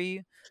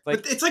secondary.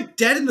 Like, but it's like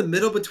dead in the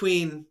middle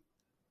between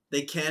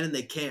they can and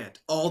they can't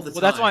all the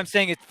well, that's why I'm time.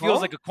 saying it feels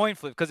Huh? like a coin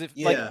flip, because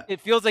Yeah. it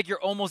feels like you're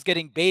almost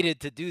getting baited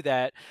to do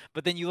that,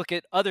 but then you look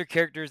at other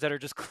characters that are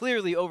just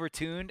clearly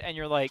overtuned, and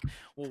you're like,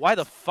 well, why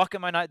the fuck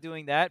am I not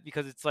doing that?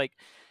 Because it's like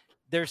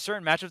there's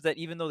certain matchups that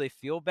even though they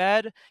feel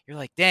bad, you're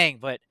like, dang,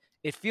 but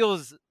it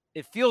feels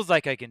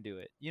like I can do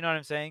it. You know what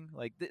I'm saying?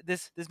 Like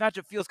this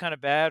matchup feels kind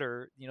of bad,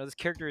 or this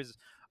character is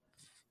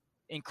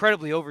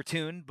incredibly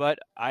overtuned, but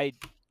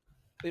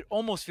it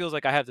almost feels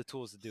like I have the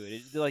tools to do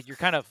it. Like you're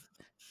kind of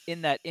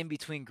in that in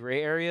between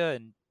gray area,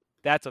 and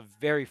that's a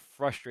very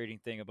frustrating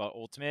thing about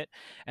Ultimate.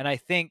 And I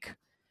think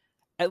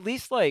at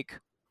least like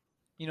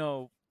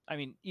I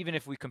mean, even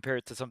if we compare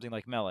it to something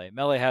like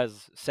Melee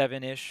has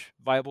 7-ish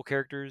viable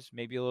characters,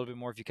 maybe a little bit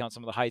more if you count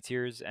some of the high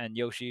tiers and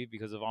Yoshi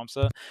because of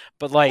Amsa.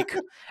 But like,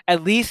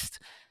 at least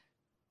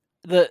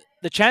the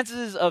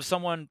chances of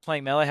someone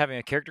playing Melee having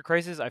a character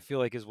crisis, I feel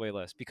like, is way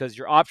less because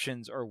your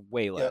options are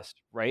way Yep. less,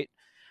 right?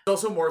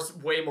 It's also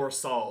way more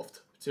solved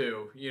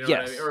too. You know what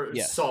I mean? Yes, Or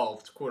yes.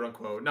 solved, quote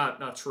unquote.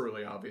 Not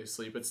truly,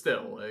 obviously, but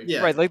still. Like,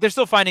 Yeah. Right, like they're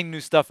still finding new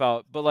stuff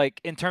out, but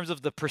like in terms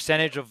of the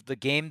percentage of the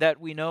game that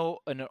we know,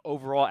 an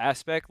overall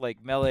aspect,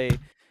 like Melee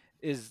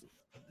is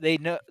they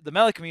know the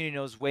Melee community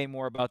knows way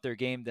more about their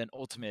game than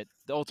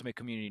the Ultimate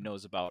community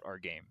knows about our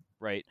game,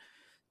 right?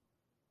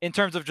 In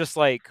terms of just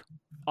like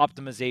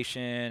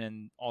optimization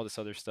and all this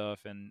other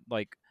stuff, and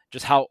like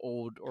just how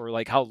old or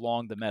like how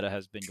long the meta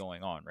has been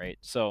going on, right?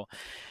 So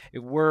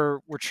we're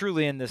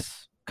truly in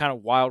this kind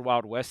of wild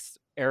west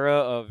era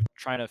of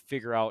trying to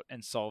figure out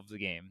and solve the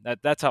game.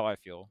 That's how I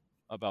feel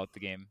about the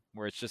game,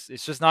 where it's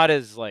just not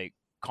as like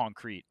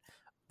concrete.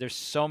 There's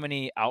so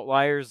many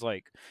outliers.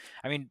 Like,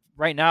 I mean,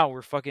 right now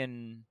we're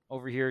fucking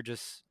over here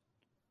just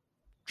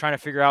trying to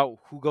figure out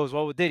who goes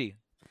well with Diddy.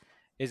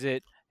 Is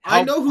it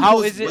I know who how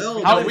goes is it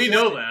well, how no, but we it's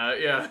know just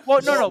that. Yeah.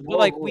 well, no, Whoa, no, but whoa,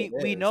 like whoa,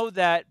 we yes. know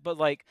that, but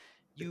like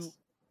it's,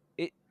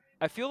 it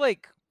I feel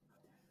like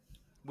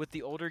with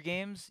the older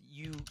games,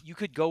 you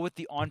could go with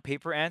the on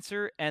paper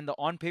answer, and the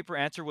on paper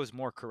answer was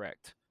more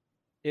correct.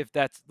 If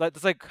that's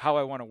like how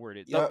I want to word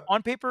it. The Yep.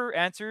 on paper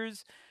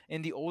answers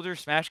in the older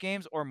Smash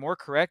games are more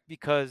correct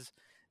because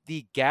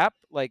the gap,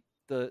 like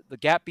the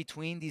gap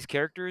between these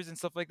characters and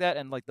stuff like that,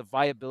 and like the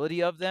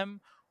viability of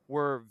them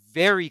were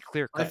very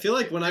clear I cut. feel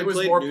like when I It was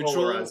played more neutral,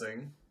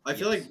 polarizing. I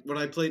feel Yes. like when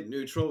I played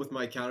neutral with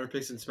my counter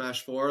picks in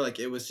Smash 4, like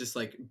it was just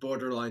like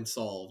borderline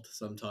solved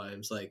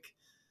sometimes. Like,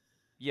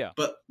 Yeah.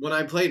 but when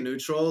I play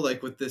neutral,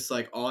 like with this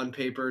like on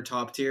paper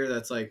top tier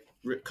that's like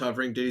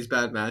covering Diddy's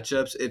bad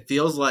matchups, it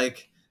feels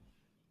like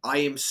I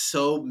am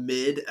so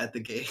mid at the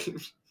game.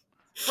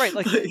 Right.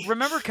 Like Like,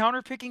 remember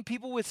counterpicking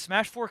people with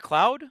Smash 4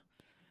 Cloud?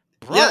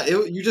 yeah,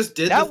 Bro, you just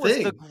did the that was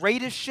the thing.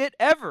 greatest shit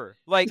ever.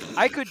 Like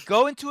I could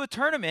go into a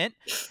tournament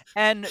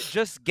and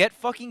just get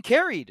fucking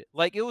carried.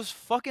 Like it was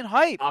fucking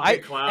hype.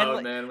 Pocket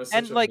Cloud, man, was such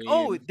And a like,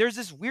 oh, meme. there's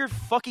this weird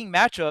fucking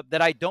matchup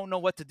that I don't know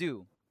what to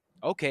do.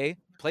 Okay,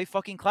 play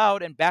fucking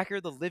Cloud and back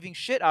air the living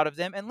shit out of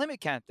them and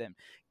limit camp them.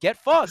 Get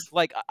fucked.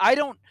 Like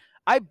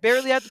I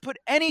barely had to put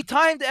any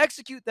time to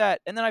execute that,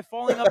 and then I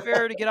falling up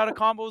air to get out of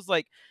combos.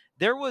 Like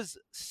there was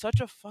such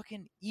a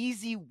fucking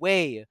easy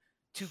way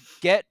to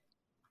get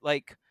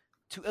like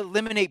to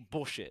eliminate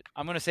bullshit.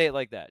 I'm gonna say it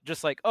like that.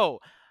 Just like, oh,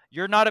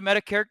 you're not a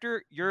meta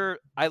character.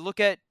 I look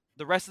at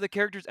the rest of the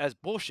characters as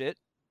bullshit.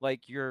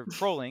 Like you're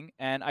trolling,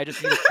 and I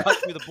just need to cut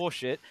through the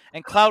bullshit.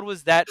 And Cloud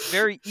was that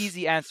very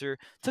easy answer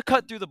to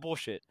cut through the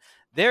bullshit.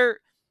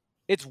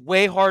 It's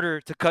way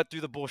harder to cut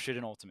through the bullshit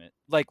in Ultimate.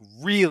 Like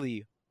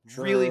really,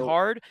 really True.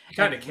 hard You and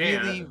kind of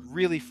really, can.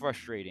 really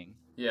frustrating.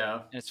 Yeah.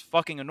 And it's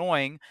fucking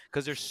annoying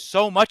because there's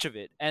so much of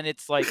it, and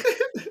it's like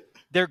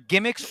their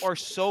gimmicks are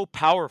so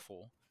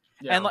powerful.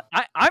 Yeah. And like,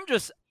 I'm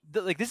just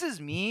like, this is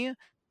me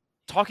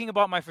talking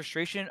about my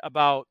frustration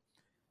about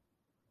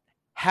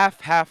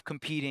half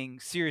competing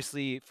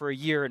seriously for a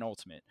year in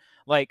Ultimate.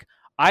 Like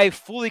I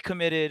fully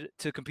committed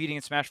to competing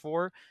in Smash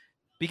 4.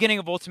 Beginning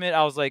of Ultimate,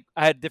 I was like,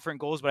 I had different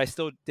goals, but I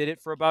still did it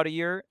for about a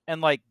year.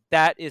 And like,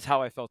 that is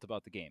how I felt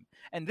about the game.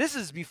 And this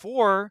is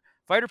before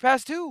Fighter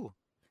Pass 2.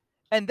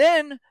 And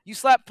then you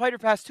slap Fighter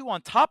Pass 2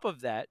 on top of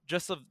that,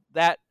 just of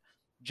that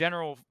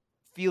general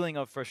feeling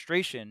of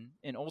frustration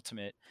in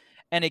Ultimate.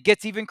 And it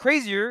gets even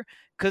crazier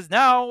because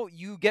now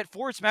you get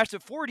forward smashed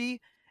at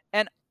 40.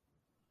 And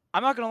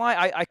I'm not going to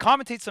lie, I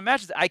commentate some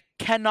matches I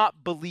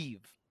cannot believe.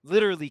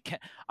 Literally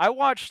can't. I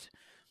watched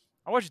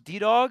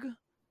D-Dog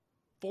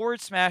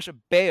forward smash a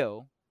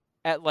Bayo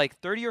at like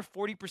 30 or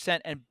 40%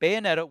 and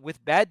Bayonetta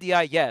with bad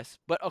DI, yes,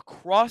 but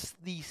across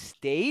the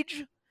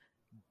stage,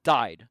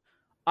 died.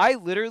 I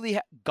literally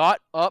got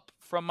up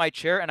from my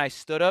chair and I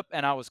stood up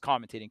and I was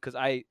commentating because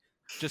I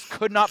just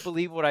could not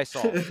believe what I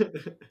saw.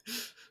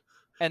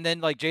 And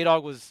then like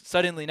J-Dog was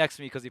suddenly next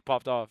to me because he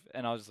popped off,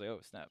 and I was just like, oh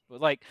snap.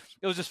 But like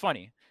it was just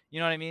funny. You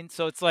know what I mean?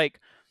 So it's like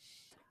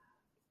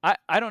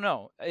I don't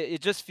know.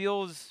 It just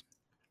feels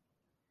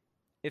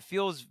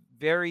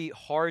very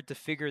hard to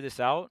figure this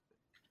out.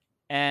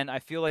 and I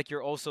feel like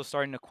you're also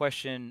starting to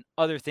question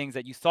other things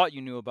that you thought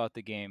you knew about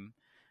the game,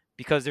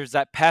 because there's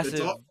that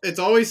passive. It's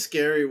always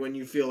scary when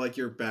you feel like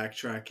you're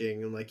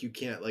backtracking and like you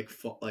can't like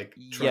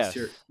trust Yes.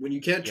 when you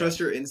can't trust Yes.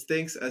 your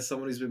instincts as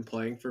someone who's been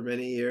playing for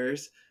many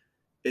years.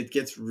 It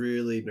gets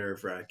really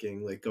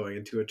nerve-wracking, like going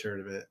into a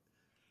tournament.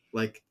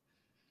 Like,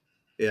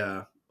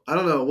 yeah, I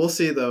don't know. We'll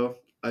see though.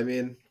 I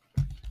mean,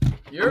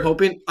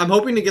 I'm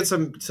hoping to get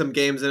some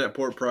games in at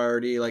Port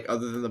Priority, like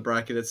other than the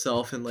bracket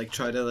itself, and like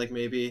try to like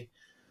maybe,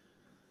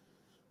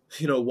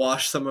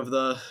 wash some of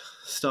the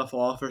stuff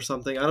off or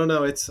something. I don't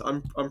know.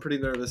 I'm pretty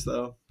nervous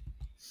though.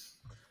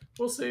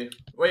 We'll see.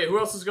 Wait, who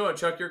else is going?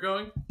 Chuck, you're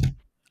going?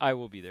 I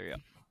will be there. Yeah.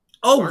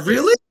 Oh, Marcus?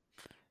 really?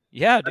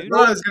 Yeah, I dude.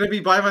 thought I was gonna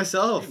be by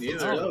myself. Me neither.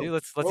 Let's No, go. dude,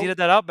 let's eat at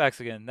that Outbacks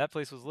again. That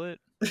place was lit.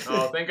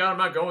 Oh, thank God I'm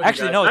not going with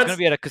Actually, you guys. no, it's That's- gonna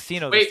be at a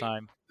casino this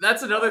time.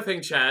 That's another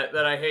thing, chat,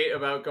 that I hate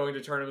about going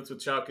to tournaments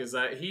with Chuck is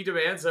that he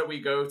demands that we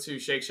go to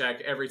Shake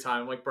Shack every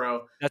time. Like,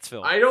 bro, That's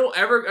Phil. I go to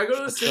the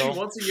That's city Phil.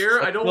 once a year.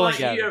 That's I don't Phil want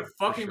and to eat Gavin, at for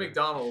fucking sure.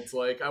 McDonald's.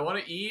 Like, I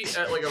want to eat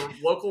at like a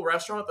local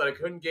restaurant that I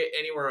couldn't get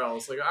anywhere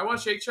else. Like, I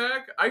want Shake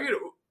Shack. I could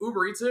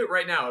Uber Eats it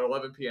right now at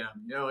 11 p.m.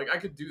 You know, like I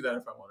could do that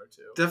if I wanted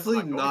to.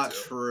 Definitely I'm not going to.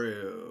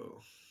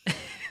 true.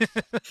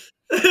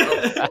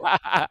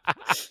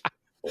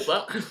 Hold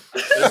up,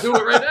 let's do it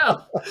right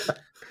now.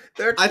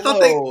 They're I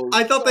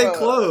thought they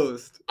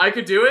closed. I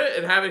could do it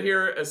and have it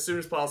here as soon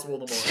as possible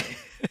in the morning.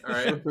 All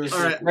right.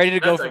 All right. Ready to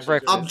go That's for actually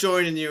breakfast. I'm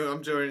joining you.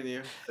 No,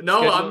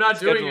 Schedule I'm not it,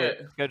 doing schedule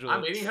it. Schedule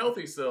I'm it. eating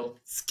healthy still.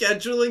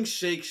 Scheduling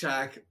Shake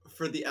Shack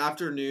for the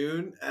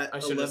afternoon at I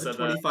shouldn't have said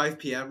that. 11:25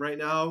 p.m. right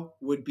now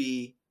would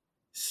be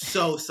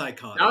so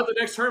psychotic. Now at the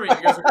next tournament,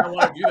 you guys are gonna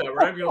want to do that. We're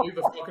not even gonna leave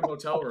the fucking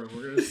hotel room.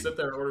 We're gonna sit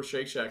there and order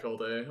Shake Shack all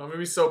day. I'm gonna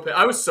be so pissed.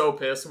 I was so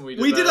pissed when we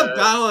did We that. did a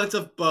balance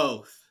of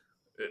both.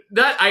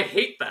 That I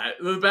hate that.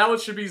 The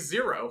balance should be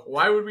 0.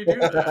 Why would we do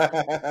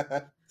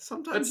that?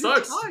 Sometimes That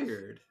you're sucks.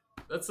 tired.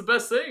 That's the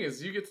best thing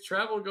is you get to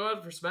travel, go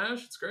out for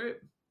Smash. It's great.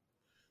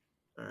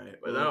 All right.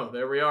 But well, no,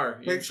 there we are.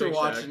 Eating thanks for Shake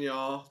Shack. watching,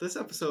 y'all. This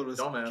episode was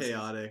Dumbasses.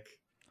 chaotic.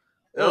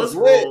 That was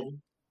lit. cool.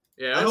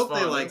 Yeah, I it was hope they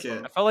fun. That like was it.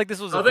 fun. I felt like this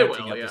was Oh, a they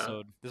venting will, yeah.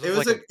 episode. This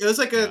It was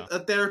like yeah. a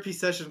therapy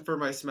session for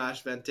my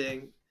Smash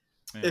venting.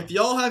 Yeah. If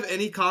y'all have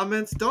any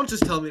comments, don't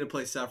just tell me to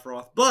play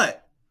Sephiroth.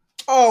 But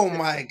Oh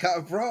my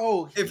god,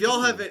 bro! if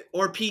y'all have it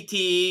or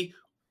PT,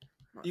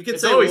 you can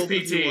It's say always Wolf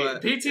if you PT.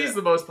 want. PT's Yeah.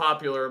 the most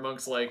popular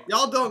amongst like.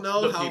 Y'all don't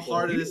know the how people.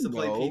 hard it is to You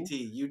play know. PT.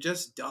 You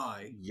just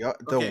die. Yeah,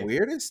 the Okay.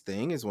 weirdest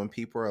thing is when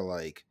people are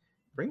like,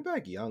 "Bring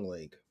back Young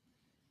Link."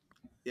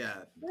 Yeah.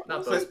 Not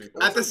But those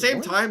people. at the same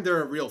What? time,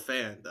 they're a real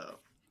fan, though.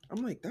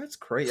 I'm like, that's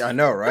crazy. I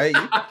know, right?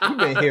 You've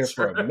been here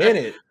for a Sure.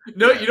 minute.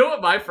 No, Yeah. you know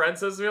what my friend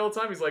says to me all the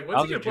time? He's like,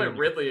 "When's he Bowser gonna play Jr.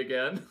 Ridley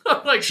again?"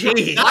 I'm like,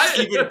 Jeez, "What?" that's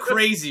even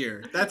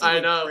crazier. That's I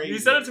even know. Crazier. He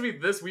said it to me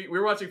this week. We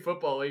were watching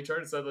football. And he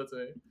turned and said that to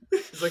me.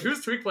 He's like,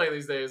 "Who's Tweek playing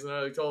these days?" And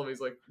I like, told him,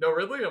 he's like, "No,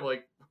 Ridley." I'm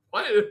like,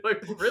 "What?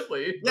 Like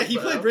Ridley?" Yeah, he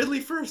What the played hell? Ridley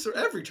first for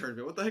every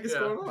tournament. What the heck is Yeah.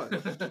 going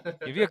on?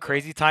 Give you a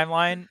crazy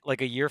timeline,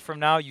 like a year from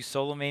now, you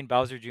solo main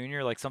Bowser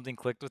Jr., like something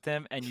clicked with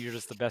him, and you're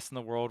just the best in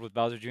the world with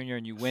Bowser Jr.,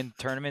 and you win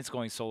tournaments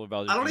going solo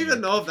Bowser I don't Jr.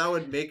 even know if that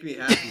would make me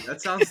happy.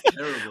 That sounds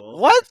terrible.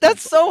 What?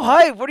 That's so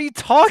hype. What are you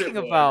talking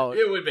It would. about?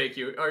 It would make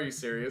you. Are you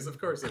serious? Of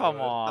course. It Come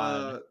would.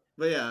 on.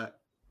 But yeah,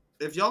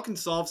 if y'all can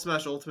solve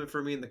Smash Ultimate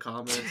for me in the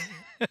comments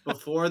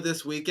before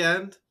this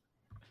weekend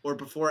or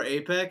before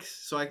Apex,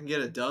 so I can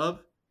get a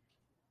dub,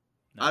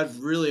 Nice. I'd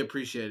really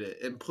appreciate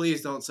it. And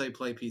please don't say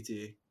play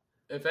PT.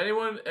 If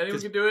anyone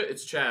can do it,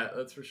 it's chat.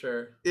 That's for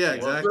sure. Yeah, Well,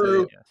 exactly.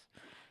 Yes.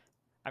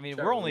 I mean,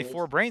 Chat we're only rules.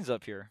 4 brains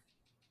up here.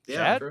 Yeah,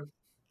 Chad? True.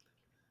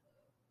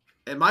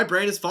 and my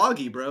brain is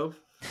foggy, bro.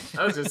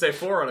 I was gonna say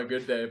 4 on a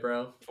good day,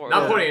 bro. Four-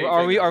 Not yeah. pointing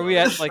any Are we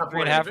fingers, at though. like Not 3.5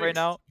 pointing right fingers.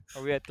 now?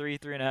 Are we at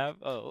 3.5?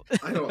 Oh.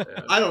 I don't.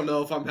 Yeah. I don't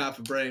know if I'm half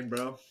a brain,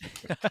 bro.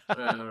 I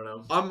don't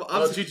know. I'm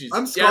GG's.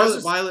 I'm Yeah, Scarlet it's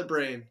just- Violet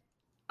brain.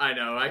 I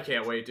know. I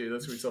can't wait, dude.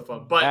 That's gonna be so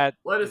fun. But That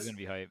let is us. gonna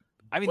be hype.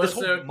 I mean, let this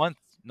us whole know- month,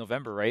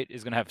 November, right,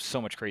 is gonna have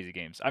so much crazy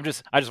games. I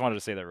just wanted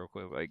to say that real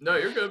quick. Like, No,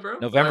 you're good, bro.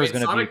 November's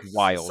gonna be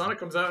wild. Sonic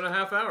comes out in a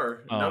half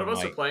hour. Oh None of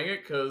us my- are playing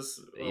it because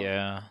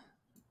yeah.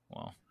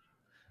 Well,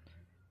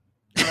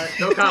 All right.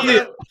 no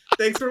comment.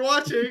 Thanks for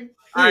watching.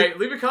 All right,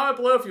 leave a comment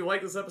below if you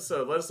like this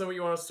episode. Let us know what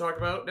you want us to talk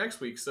about next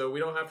week, so we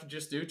don't have to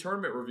just do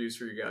tournament reviews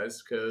for you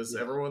guys because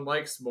Yeah. everyone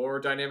likes more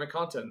dynamic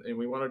content, and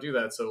we want to do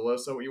that. So let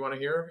us know what you want to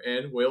hear,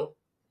 and we'll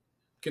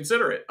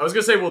consider it. I was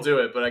gonna say we'll do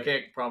it, but I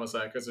can't promise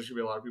that because there should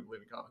be a lot of people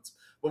leaving comments.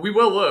 But we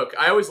will look.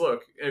 I always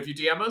look, and if you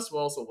DM us,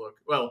 we'll also look.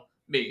 Well,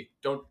 me,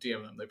 don't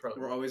DM them. They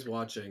probably. We're always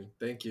watching.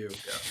 Thank you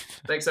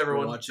Thanks for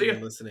everyone. See watching ya.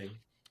 and listening.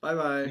 Bye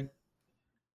bye.